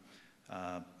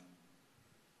 that.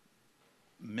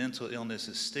 Mental illness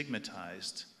is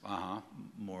stigmatized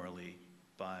morally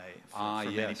for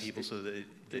many people, so that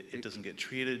it doesn't get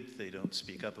treated, they don't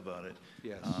speak up about it.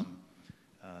 Yes.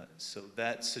 So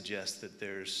that suggests that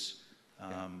there's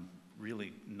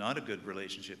really not a good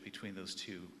relationship between those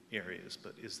two areas,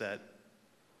 but is that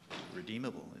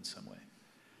redeemable in some way?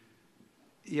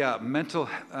 Yeah,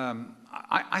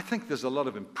 I think there's a lot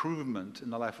of improvement in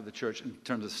the life of the church in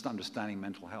terms of understanding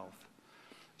mental health.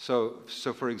 So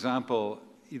for example,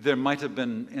 there might have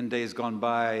been in days gone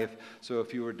by,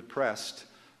 if you were depressed,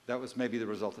 that was maybe the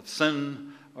result of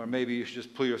sin, or maybe you should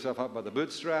just pull yourself up by the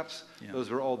bootstraps. Yeah. Those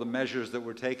were all the measures that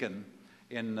were taken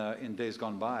in days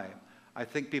gone by. I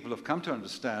think people have come to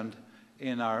understand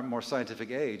in our more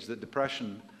scientific age that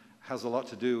depression has a lot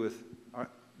to do with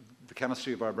the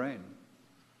chemistry of our brain.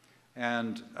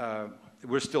 And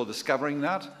we're still discovering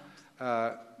that.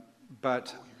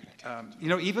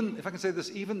 Even, if I can say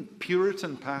this, even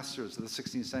Puritan pastors of the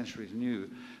 16th century knew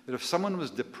that if someone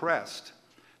was depressed,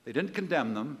 they didn't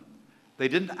condemn them, they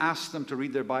didn't ask them to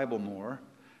read their Bible more,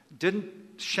 didn't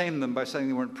shame them by saying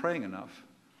they weren't praying enough.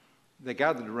 They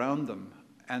gathered around them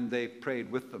and they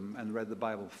prayed with them and read the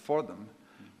Bible for them.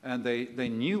 And they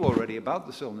knew already about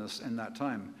this illness in that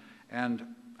time. And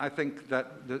I think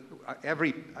that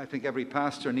every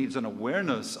pastor needs an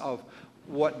awareness of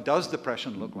what does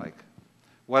depression look like.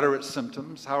 What are its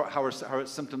symptoms? How are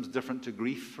its symptoms different to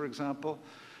grief, for example?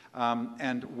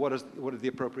 And what is the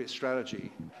appropriate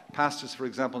strategy? Pastors, for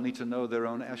example, need to know their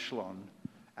own echelon,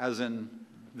 as in,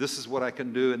 this is what I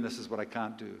can do and this is what I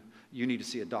can't do. You need to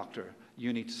see a doctor.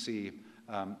 You need to see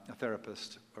a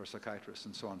therapist or a psychiatrist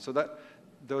and so on. So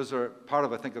those are part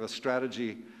of, I think, of a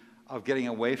strategy of getting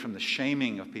away from the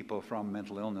shaming of people from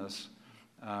mental illness.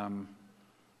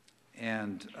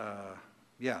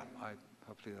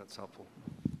 Hopefully that's helpful.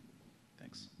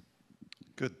 Thanks.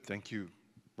 Good, thank you,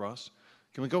 Ross.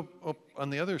 Can we go up on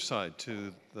the other side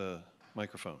to the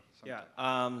microphone? Yeah,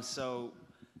 so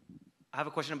I have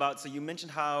a question about, so you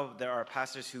mentioned how there are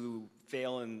pastors who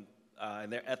fail in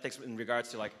their ethics in regards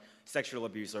to like sexual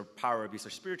abuse or power abuse or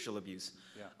spiritual abuse.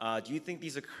 Yeah. Do you think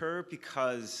these occur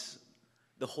because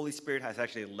the Holy Spirit has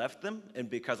actually left them, and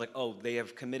because they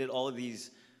have committed all of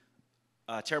these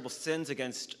terrible sins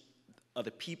against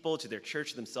other people, to their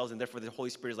church, themselves, and therefore the Holy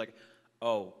Spirit is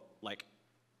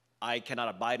I cannot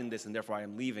abide in this, and therefore I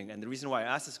am leaving? And the reason why I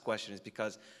ask this question is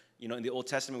because, in the Old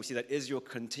Testament we see that Israel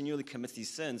continually commits these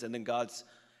sins, and then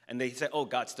they say, oh,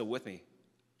 God's still with me.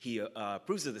 He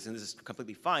approves of this, and this is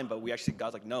completely fine, but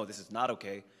God's like, no, this is not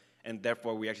okay, and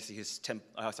therefore we actually see his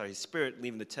spirit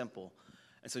leaving the temple.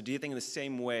 And so do you think in the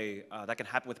same way that can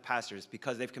happen with pastors,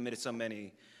 because they've committed so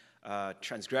many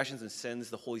transgressions and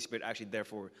sins, the Holy Spirit actually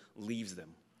therefore leaves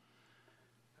them?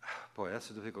 Boy,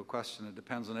 that's a difficult question. It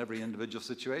depends on every individual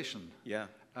situation. Yeah.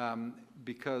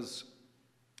 Because,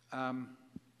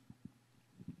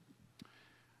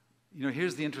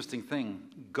 here's the interesting thing.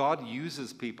 God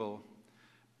uses people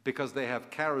because they have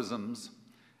charisms,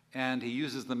 and he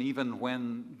uses them even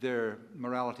when their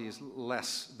morality is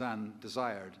less than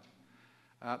desired.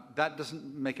 That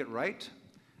doesn't make it right.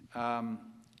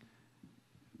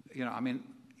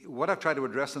 What I've tried to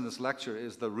address in this lecture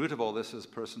is the root of all this is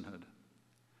personhood.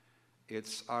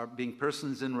 It's our being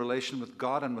persons in relation with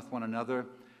God and with one another.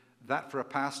 That for a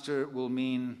pastor will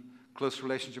mean close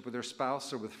relationship with their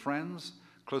spouse or with friends,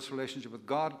 close relationship with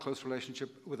God, close relationship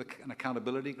with an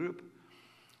accountability group.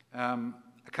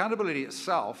 Accountability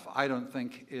itself, I don't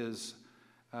think is...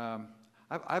 I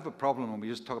have a problem when we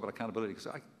just talk about accountability,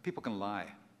 because people can lie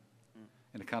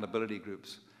in accountability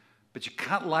groups. But you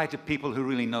can't lie to people who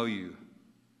really know you.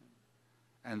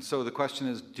 And so the question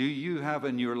is, do you have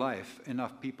in your life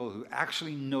enough people who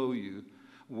actually know you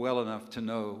well enough to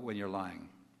know when you're lying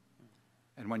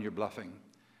and when you're bluffing,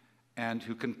 and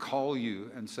who can call you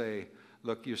and say,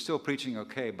 look, you're still preaching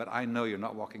okay, but I know you're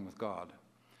not walking with God?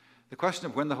 The question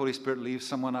of when the Holy Spirit leaves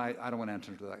someone, I don't want to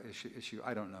enter into that issue.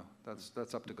 I don't know.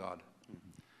 That's up to God.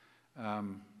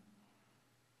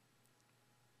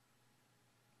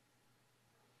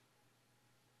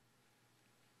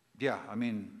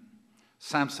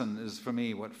 Samson is, for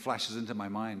me, what flashes into my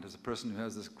mind as a person who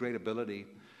has this great ability.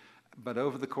 But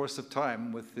over the course of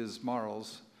time, with his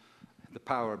morals, the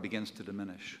power begins to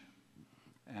diminish.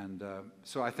 And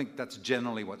so I think that's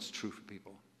generally what's true for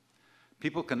people.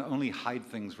 People can only hide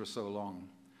things for so long.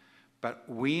 But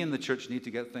we in the church need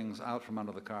to get things out from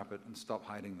under the carpet and stop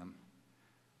hiding them,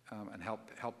 and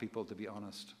help people to be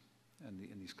honest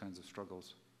in these kinds of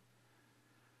struggles.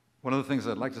 One of the things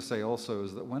I'd like to say also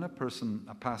is that when a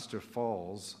pastor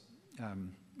falls,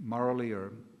 morally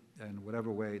or in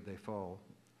whatever way they fall,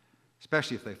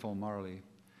 especially if they fall morally,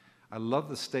 I love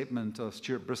the statement of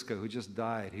Stuart Briscoe, who just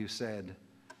died, who said,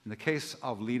 in the case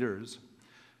of leaders,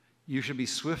 you should be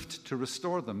swift to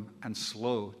restore them and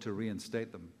slow to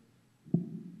reinstate them.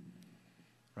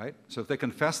 Right? So if they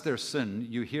confess their sin,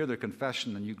 you hear their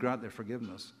confession and you grant their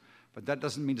forgiveness. But that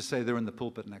doesn't mean to say they're in the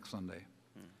pulpit next Sunday.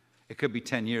 It could be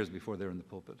 10 years before they're in the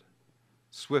pulpit.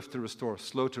 Swift to restore,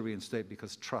 slow to reinstate,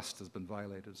 because trust has been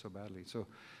violated so badly. So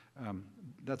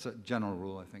that's a general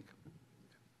rule, I think.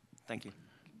 Thank you.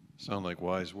 Sound like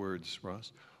wise words,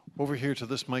 Ross. Over here to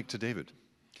this mic to David.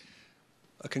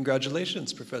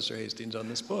 Congratulations, Professor Hastings, on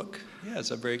this book. Yes,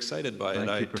 I'm very excited by it.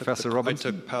 Thank you, Professor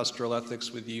Robinson. I took Pastoral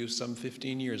Ethics with you some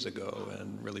 15 years ago,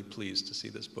 and really pleased to see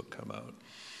this book come out.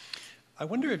 I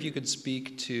wonder if you could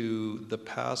speak to the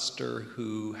pastor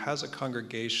who has a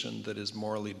congregation that is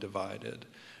morally divided,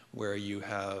 where you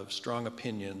have strong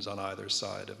opinions on either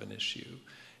side of an issue.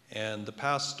 And the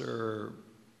pastor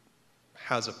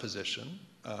has a position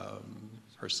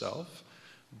herself,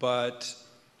 but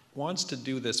wants to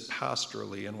do this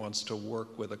pastorally and wants to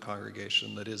work with a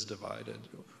congregation that is divided.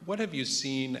 What have you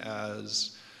seen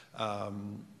as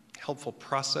helpful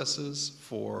processes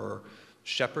for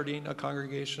shepherding a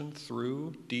congregation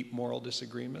through deep moral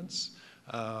disagreements?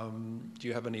 Do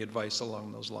you have any advice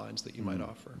along those lines that you might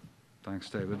offer? Thanks,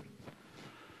 David.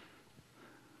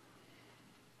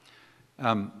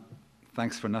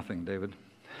 Thanks for nothing, David.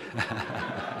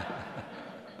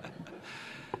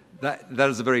 That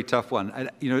is a very tough one.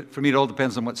 For me, it all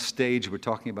depends on what stage we're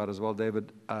talking about as well,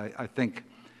 David. I think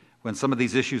when some of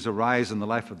these issues arise in the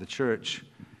life of the church,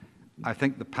 I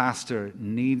think the pastor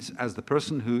needs, as the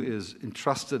person who is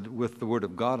entrusted with the Word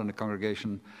of God in a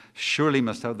congregation, surely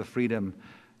must have the freedom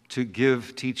to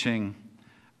give teaching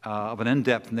of an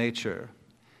in-depth nature.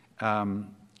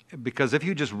 Because if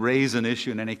you just raise an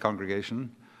issue in any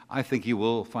congregation, I think you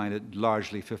will find it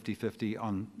largely 50-50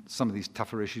 on some of these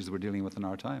tougher issues that we're dealing with in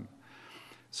our time.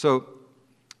 So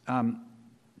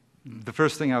the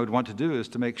first thing I would want to do is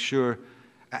to make sure,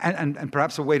 and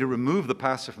perhaps a way to remove the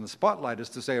pastor from the spotlight is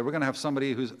to say, we're going to have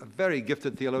somebody who's a very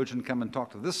gifted theologian come and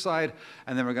talk to this side,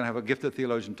 and then we're going to have a gifted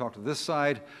theologian talk to this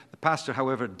side. The pastor,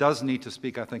 however, does need to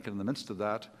speak, I think, in the midst of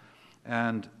that.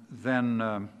 And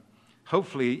then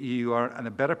hopefully you are in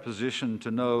a better position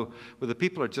to know whether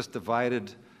people are just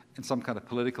divided in some kind of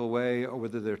political way, or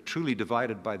whether they're truly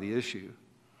divided by the issue.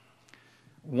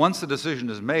 Once the decision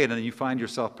is made and you find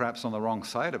yourself perhaps on the wrong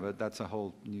side of it, that's a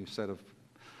whole new set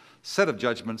of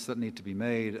judgments that need to be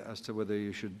made as to whether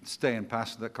you should stay and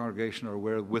pastor that congregation, or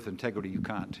where with integrity you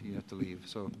can't. You have to leave.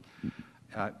 So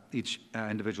each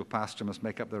individual pastor must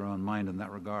make up their own mind in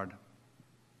that regard.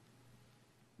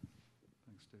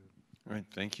 Thanks, David. All right,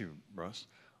 thank you, Ross.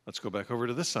 Let's go back over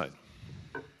to this side.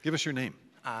 Give us your name.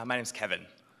 My name's Kevin.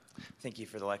 Thank you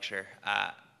for the lecture.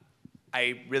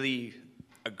 I really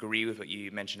agree with what you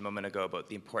mentioned a moment ago about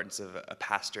the importance of a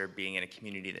pastor being in a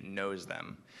community that knows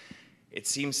them. It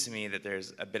seems to me that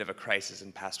there's a bit of a crisis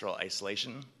in pastoral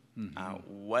isolation. Mm-hmm.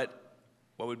 What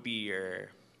would be your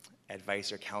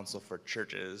advice or counsel for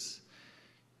churches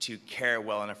to care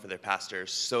well enough for their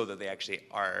pastors so that they actually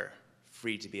are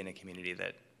free to be in a community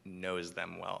that knows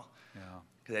them well?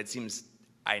 Because it seems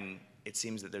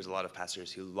that there's a lot of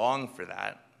pastors who long for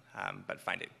that, but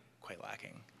find it quite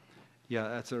lacking. Yeah,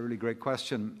 that's a really great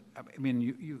question. I mean,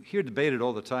 you hear debated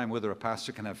all the time whether a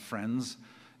pastor can have friends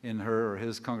in her or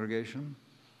his congregation.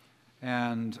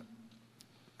 And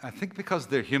I think because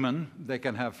they're human, they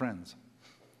can have friends.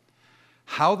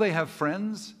 How they have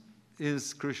friends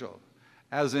is crucial.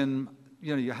 As in,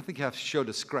 I think you have to show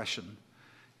discretion.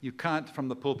 You can't, from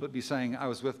the pulpit, be saying, I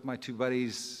was with my two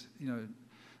buddies,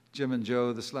 Jim and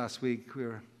Joe this last week, we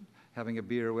were having a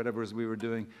beer or whatever we were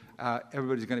doing.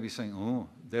 Everybody's going to be saying, oh,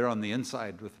 they're on the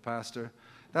inside with the pastor.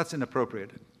 That's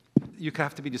inappropriate. You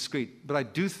have to be discreet. But I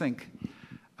do think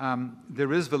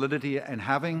there is validity in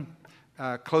having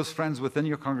close friends within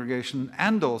your congregation,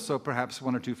 and also perhaps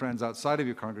one or two friends outside of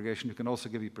your congregation who can also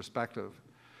give you perspective.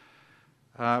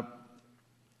 I've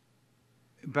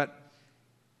got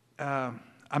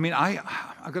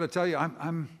to tell you,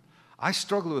 I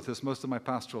struggled with this most of my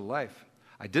pastoral life.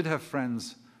 I did have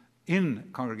friends in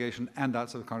congregation and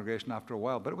outside the congregation after a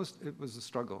while, but it was a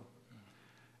struggle.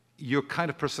 Your kind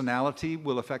of personality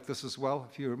will affect this as well.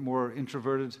 If you're more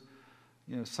introverted,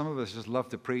 some of us just love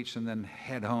to preach and then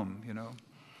head home,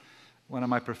 One of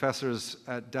my professors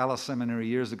at Dallas Seminary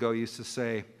years ago used to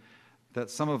say that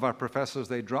some of our professors,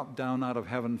 they drop down out of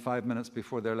heaven 5 minutes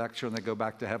before their lecture and they go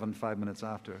back to heaven 5 minutes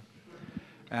after.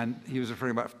 And he was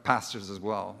referring about pastors as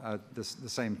well, the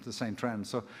same trend.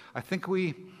 So I think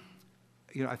I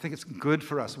think it's good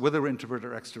for us, whether we're introvert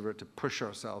or extrovert, to push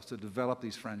ourselves, to develop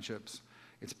these friendships.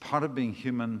 It's part of being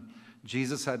human.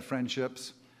 Jesus had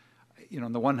friendships.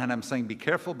 On the one hand, I'm saying be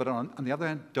careful, but on the other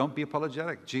hand, don't be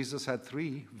apologetic. Jesus had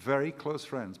 3 very close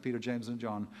friends, Peter, James, and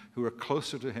John, who were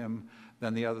closer to him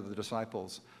than the other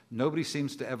disciples. Nobody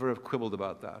seems to ever have quibbled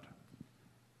about that.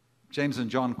 James and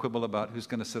John quibble about who's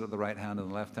going to sit at the right hand and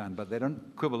the left hand, but they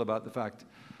don't quibble about the fact,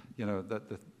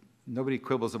 that nobody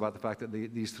quibbles about the fact that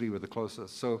these 3 were the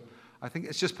closest. So I think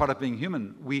it's just part of being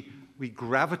human. We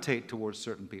gravitate towards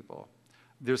certain people.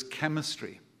 There's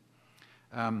chemistry.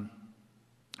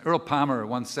 Earl Palmer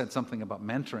once said something about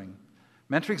mentoring.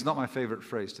 Mentoring's not my favorite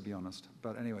phrase, to be honest.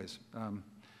 But anyways, I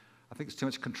think there's too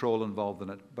much control involved in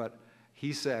it. But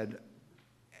he said,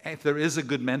 if there is a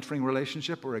good mentoring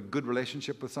relationship or a good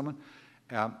relationship with someone,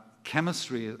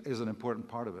 chemistry is an important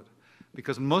part of it.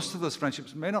 Because most of those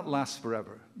friendships may not last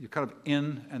forever. You're kind of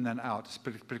in and then out,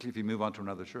 particularly if you move on to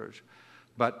another church.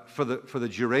 But for the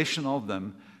duration of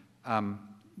them,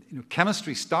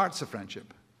 chemistry starts a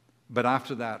friendship. But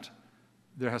after that,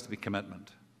 there has to be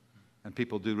commitment. And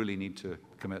people do really need to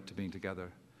commit to being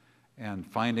together and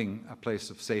finding a place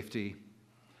of safety.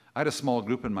 I had a small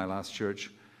group in my last church,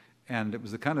 and it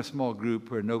was the kind of small group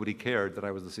where nobody cared that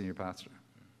I was the senior pastor.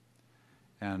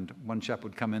 And one chap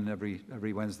would come in every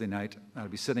Wednesday night. I'd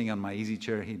be sitting on my easy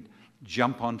chair. He'd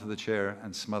jump onto the chair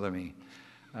and smother me.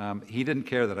 He didn't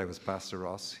care that I was Pastor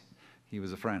Ross. He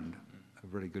was a friend, a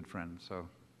really good friend. So,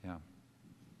 yeah.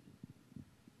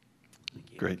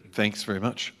 Great. Thanks very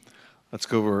much. Let's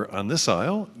go over on this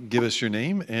aisle. Give us your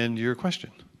name and your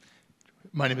question.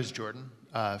 My name is Jordan.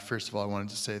 First of all, I wanted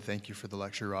to say thank you for the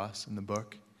lecture, Ross, and the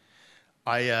book.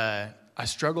 I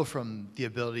struggle from the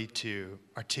ability to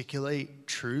articulate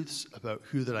truths about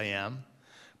who that I am,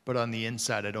 but on the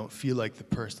inside, I don't feel like the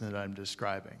person that I'm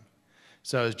describing.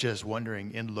 So I was just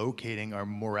wondering, in locating our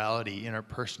morality in our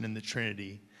person in the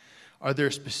Trinity, are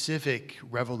there specific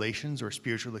revelations or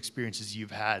spiritual experiences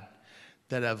you've had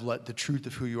that have let the truth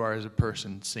of who you are as a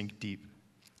person sink deep?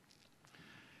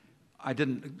 I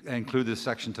didn't include this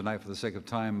section tonight for the sake of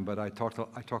time, but I talk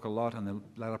a lot in the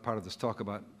latter part of this talk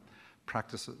about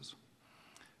practices.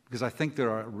 Because I think there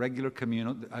are regular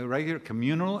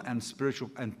communal and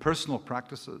spiritual and personal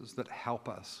practices that help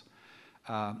us.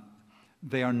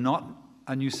 They are not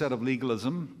a new set of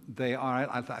legalism. They are,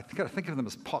 I think of them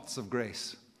as pots of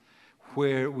grace,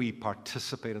 where we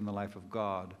participate in the life of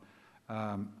God.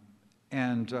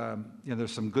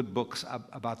 There's some good books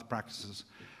about the practices.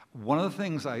 One of the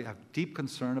things I have deep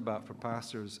concern about for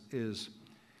pastors is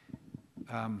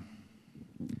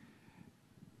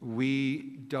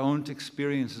we don't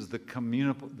experience the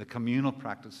communal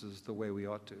practices the way we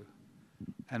ought to.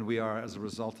 And we are, as a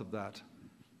result of that,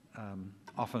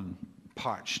 often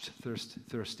parched,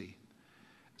 thirsty.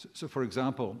 So, for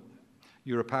example,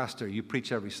 you're a pastor, you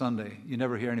preach every Sunday, you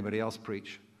never hear anybody else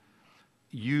preach.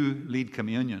 You lead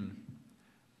communion,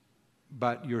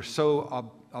 but you're so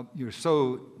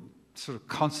sort of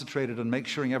concentrated on making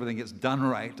sure everything gets done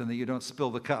right and that you don't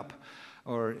spill the cup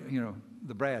or,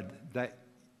 the bread, that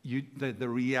the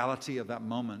reality of that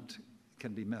moment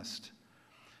can be missed.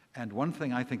 And one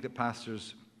thing I think that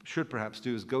pastors should perhaps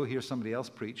do is go hear somebody else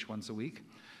preach once a week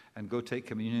and go take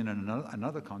communion in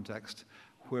another context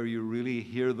where you really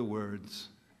hear the words,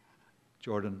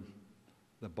 Jordan,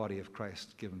 the body of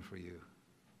Christ given for you,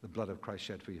 the blood of Christ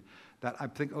shed for you. That, I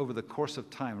think, over the course of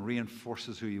time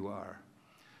reinforces who you are.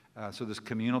 So there's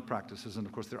communal practices, and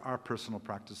of course there are personal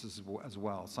practices as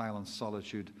well. Silence,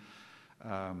 solitude.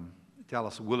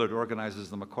 Dallas Willard organizes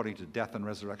them according to death and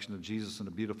resurrection of Jesus in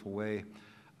a beautiful way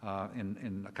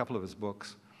in a couple of his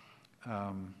books.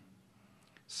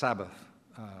 Sabbath,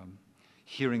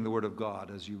 hearing the Word of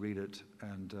God as you read it,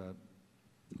 and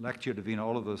Lectio Divina,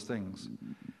 all of those things.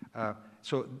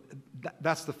 So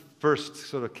that's the first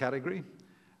sort of category.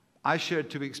 I shared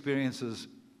 2 experiences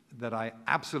that I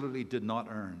absolutely did not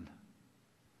earn,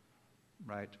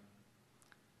 right?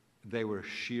 They were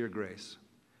sheer grace.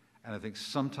 And I think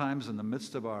sometimes in the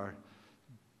midst of our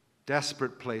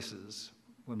desperate places,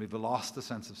 when we've lost the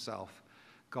sense of self,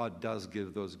 God does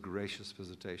give those gracious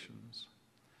visitations,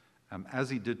 as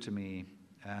he did to me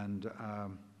and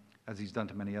as he's done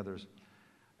to many others.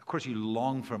 Of course, you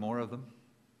long for more of them.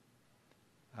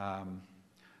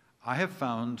 I have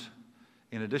found,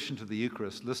 in addition to the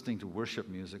Eucharist, listening to worship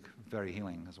music very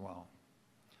healing as well.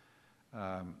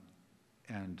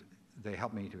 And they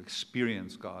help me to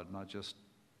experience God, not just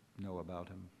know about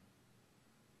him.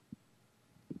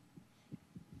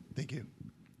 Thank you.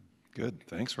 Good.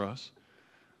 Thanks, Ross.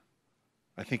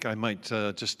 I think I might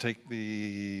just take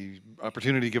the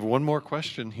opportunity to give one more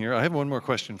question here. I have one more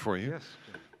question for you. Yes.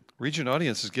 Regent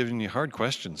audience is giving you hard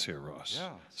questions here, Ross. Yeah.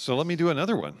 So let me do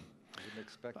another one. I didn't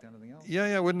expect anything else. Yeah,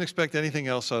 I wouldn't expect anything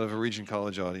else out of a Regent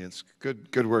College audience.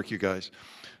 Good work, you guys.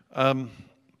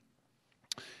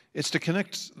 It's to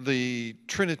connect the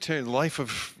Trinitarian life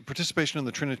of participation in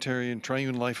the Trinitarian,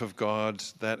 triune life of God,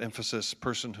 that emphasis,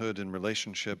 personhood and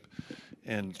relationship,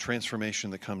 and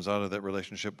transformation that comes out of that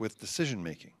relationship with decision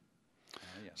making.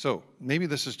 Yeah. So maybe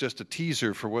this is just a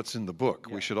teaser for what's in the book.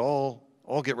 Yeah. We should all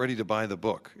get ready to buy the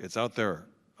book. It's out there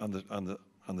on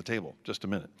the table. Just a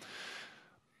minute.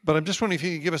 But I'm just wondering if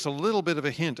you could give us a little bit of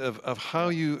a hint of how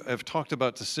you have talked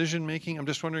about decision making. I'm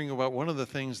just wondering about one of the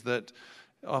things that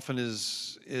often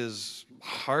is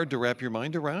hard to wrap your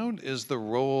mind around is the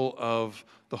role of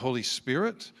the Holy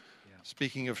Spirit. Yeah.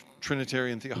 Speaking of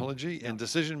Trinitarian theology and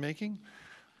decision making,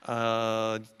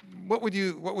 what would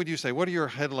you say? What are your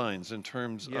headlines in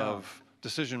terms of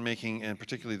decision making and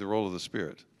particularly the role of the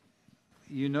Spirit?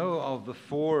 You know, of the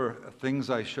 4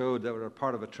 things I showed that were a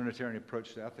part of a Trinitarian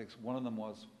approach to ethics, one of them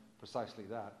was precisely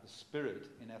that, the Spirit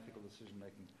in ethical decision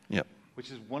making. Yep. Which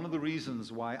is one of the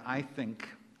reasons why I think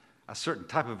a certain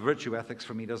type of virtue ethics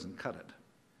for me doesn't cut it.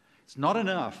 It's not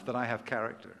enough that I have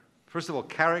character. First of all,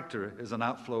 character is an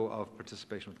outflow of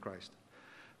participation with Christ.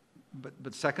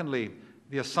 But secondly,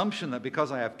 the assumption that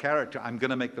because I have character, I'm going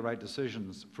to make the right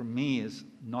decisions, for me is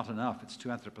not enough. It's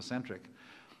too anthropocentric.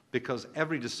 Because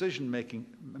every decision making,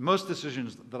 most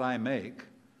decisions that I make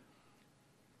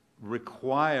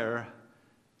require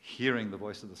hearing the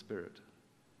voice of the Spirit.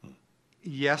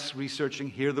 Yes, researching,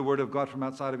 hear the word of God from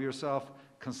outside of yourself,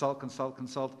 consult,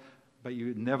 but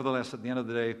you nevertheless, at the end of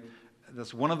the day,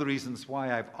 that's one of the reasons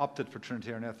why I've opted for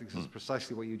Trinitarian ethics is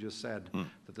precisely what you just said,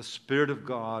 that the Spirit of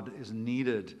God is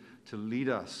needed to lead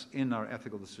us in our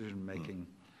ethical decision making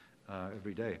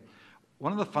every day.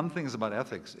 One of the fun things about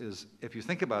ethics is, if you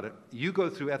think about it, you go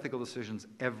through ethical decisions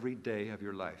every day of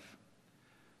your life.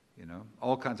 You know,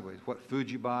 all kinds of ways. What food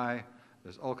you buy,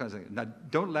 there's all kinds of things. Now,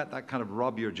 don't let that kind of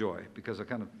rob your joy, because I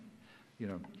kind of, you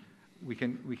know, we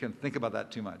can think about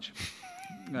that too much.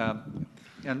 You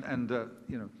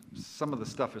know, some of the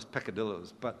stuff is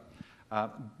peccadillos, but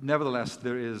nevertheless,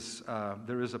 there is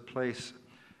a place,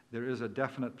 there is a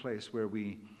definite place where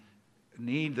we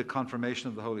need the confirmation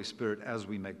of the Holy Spirit as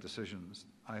we make decisions.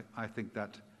 I think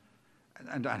that,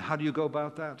 and how do you go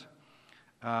about that?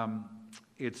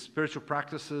 It's spiritual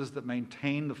practices that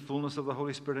maintain the fullness of the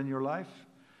Holy Spirit in your life.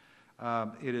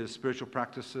 It is spiritual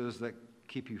practices that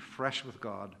keep you fresh with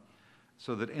God,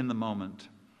 so that in the moment,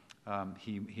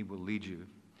 He will lead you.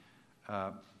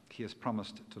 He has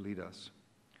promised to lead us.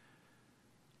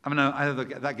 I mean,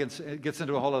 that gets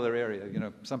into a whole other area. You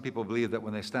know, some people believe that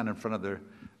when they stand in front of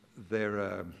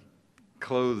their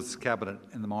clothes cabinet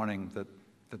in the morning,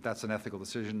 that's an ethical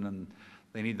decision, and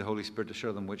they need the Holy Spirit to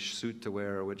show them which suit to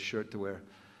wear or which shirt to wear.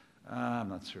 I'm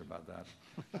not sure about that.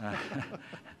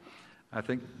 I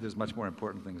think there's much more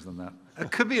important things than that.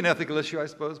 It could be an ethical issue, I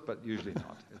suppose, but usually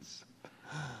not.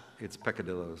 It's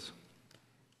peccadillos.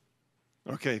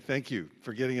 Okay, thank you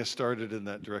for getting us started in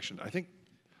that direction. I think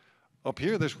up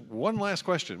here there's one last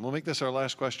question. We'll make this our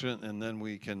last question, and then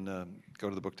we can go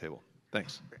to the book table.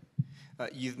 Thanks.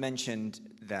 You've mentioned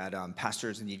that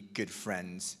pastors need good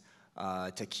friends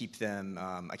to keep them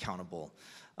accountable.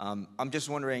 I'm just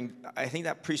wondering, I think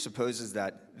that presupposes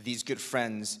that these good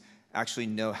friends actually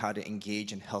know how to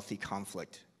engage in healthy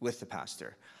conflict with the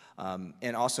pastor.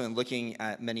 And also in looking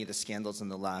at many of the scandals in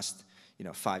the last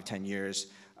 5-10 years,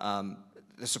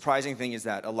 the surprising thing is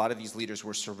that a lot of these leaders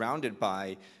were surrounded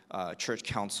by church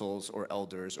councils or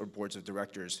elders or boards of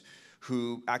directors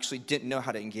who actually didn't know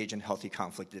how to engage in healthy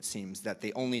conflict. It seems that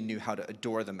they only knew how to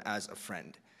adore them as a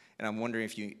friend. And I'm wondering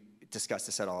if you discuss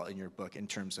this at all in your book in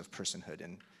terms of personhood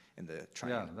and in the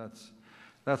triune. Yeah,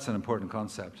 that's an important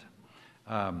concept.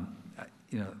 I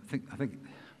think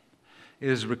it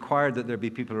is required that there be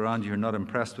people around you who are not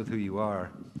impressed with who you are.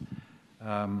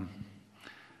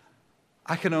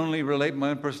 I can only relate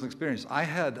my own personal experience. I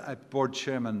had a board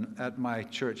chairman at my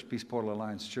church, Peace Portal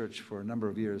Alliance Church, for a number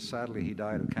of years. Sadly, he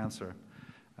died of cancer.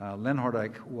 Len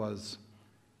Hordijk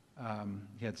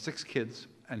he had 6 kids,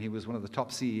 and he was one of the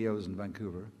top CEOs in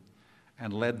Vancouver,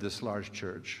 and led this large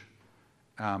church,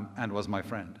 and was my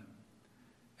friend.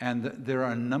 And there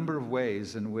are a number of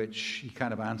ways in which he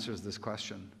kind of answers this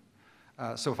question.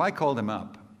 So if I called him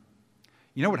up,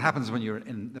 you know what happens when you're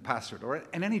in the pastorate or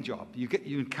in any job? You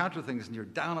encounter things and you're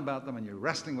down about them and you're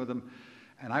wrestling with them,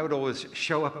 And I would always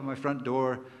show up at my front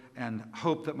door and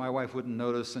hope that my wife wouldn't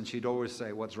notice, and she'd always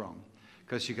say, "What's wrong?"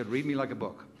 Because she could read me like a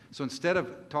book. So instead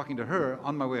of talking to her,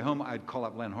 on my way home, I'd call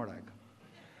up Len Hordag.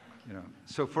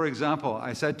 So for example,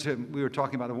 I said to him, we were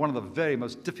talking about one of the very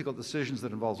most difficult decisions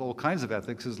that involves all kinds of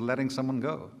ethics is letting someone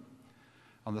go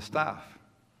on the staff.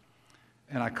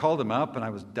 And I called him up, and I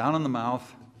was down in the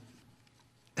mouth.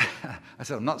 I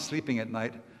said, "I'm not sleeping at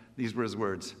night." These were his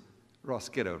words. "Ross,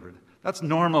 get over it. That's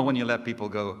normal when you let people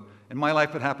go. In my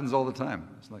life, it happens all the time."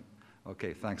 It's like,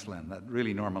 okay, thanks, Len. That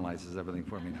really normalizes everything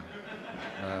for me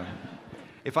now.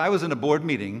 If I was in a board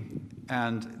meeting,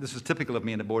 and this is typical of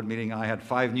me in a board meeting, I had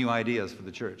 5 new ideas for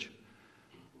the church.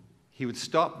 He would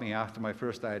stop me after my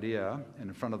first idea, and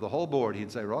in front of the whole board,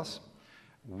 he'd say, "Ross,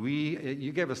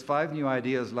 you gave us 5 new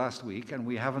ideas last week, and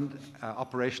we haven't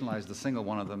operationalized a single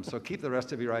one of them, so keep the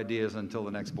rest of your ideas until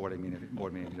the next board meeting,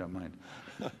 if you don't mind."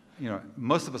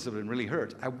 Most of us have been really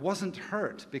hurt. I wasn't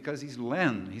hurt because he's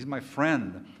Len. He's my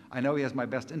friend. I know he has my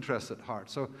best interests at heart.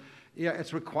 So, yeah,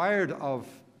 it's required of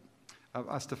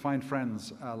us to find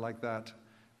friends like that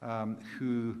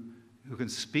who can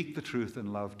speak the truth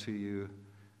in love to you.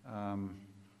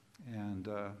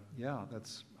 Yeah,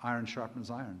 that's iron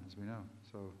sharpens iron, as we know.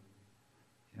 So,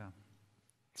 yeah.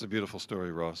 It's a beautiful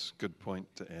story, Ross. Good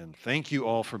point to end. Thank you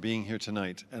all for being here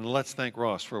tonight. And let's thank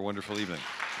Ross for a wonderful evening.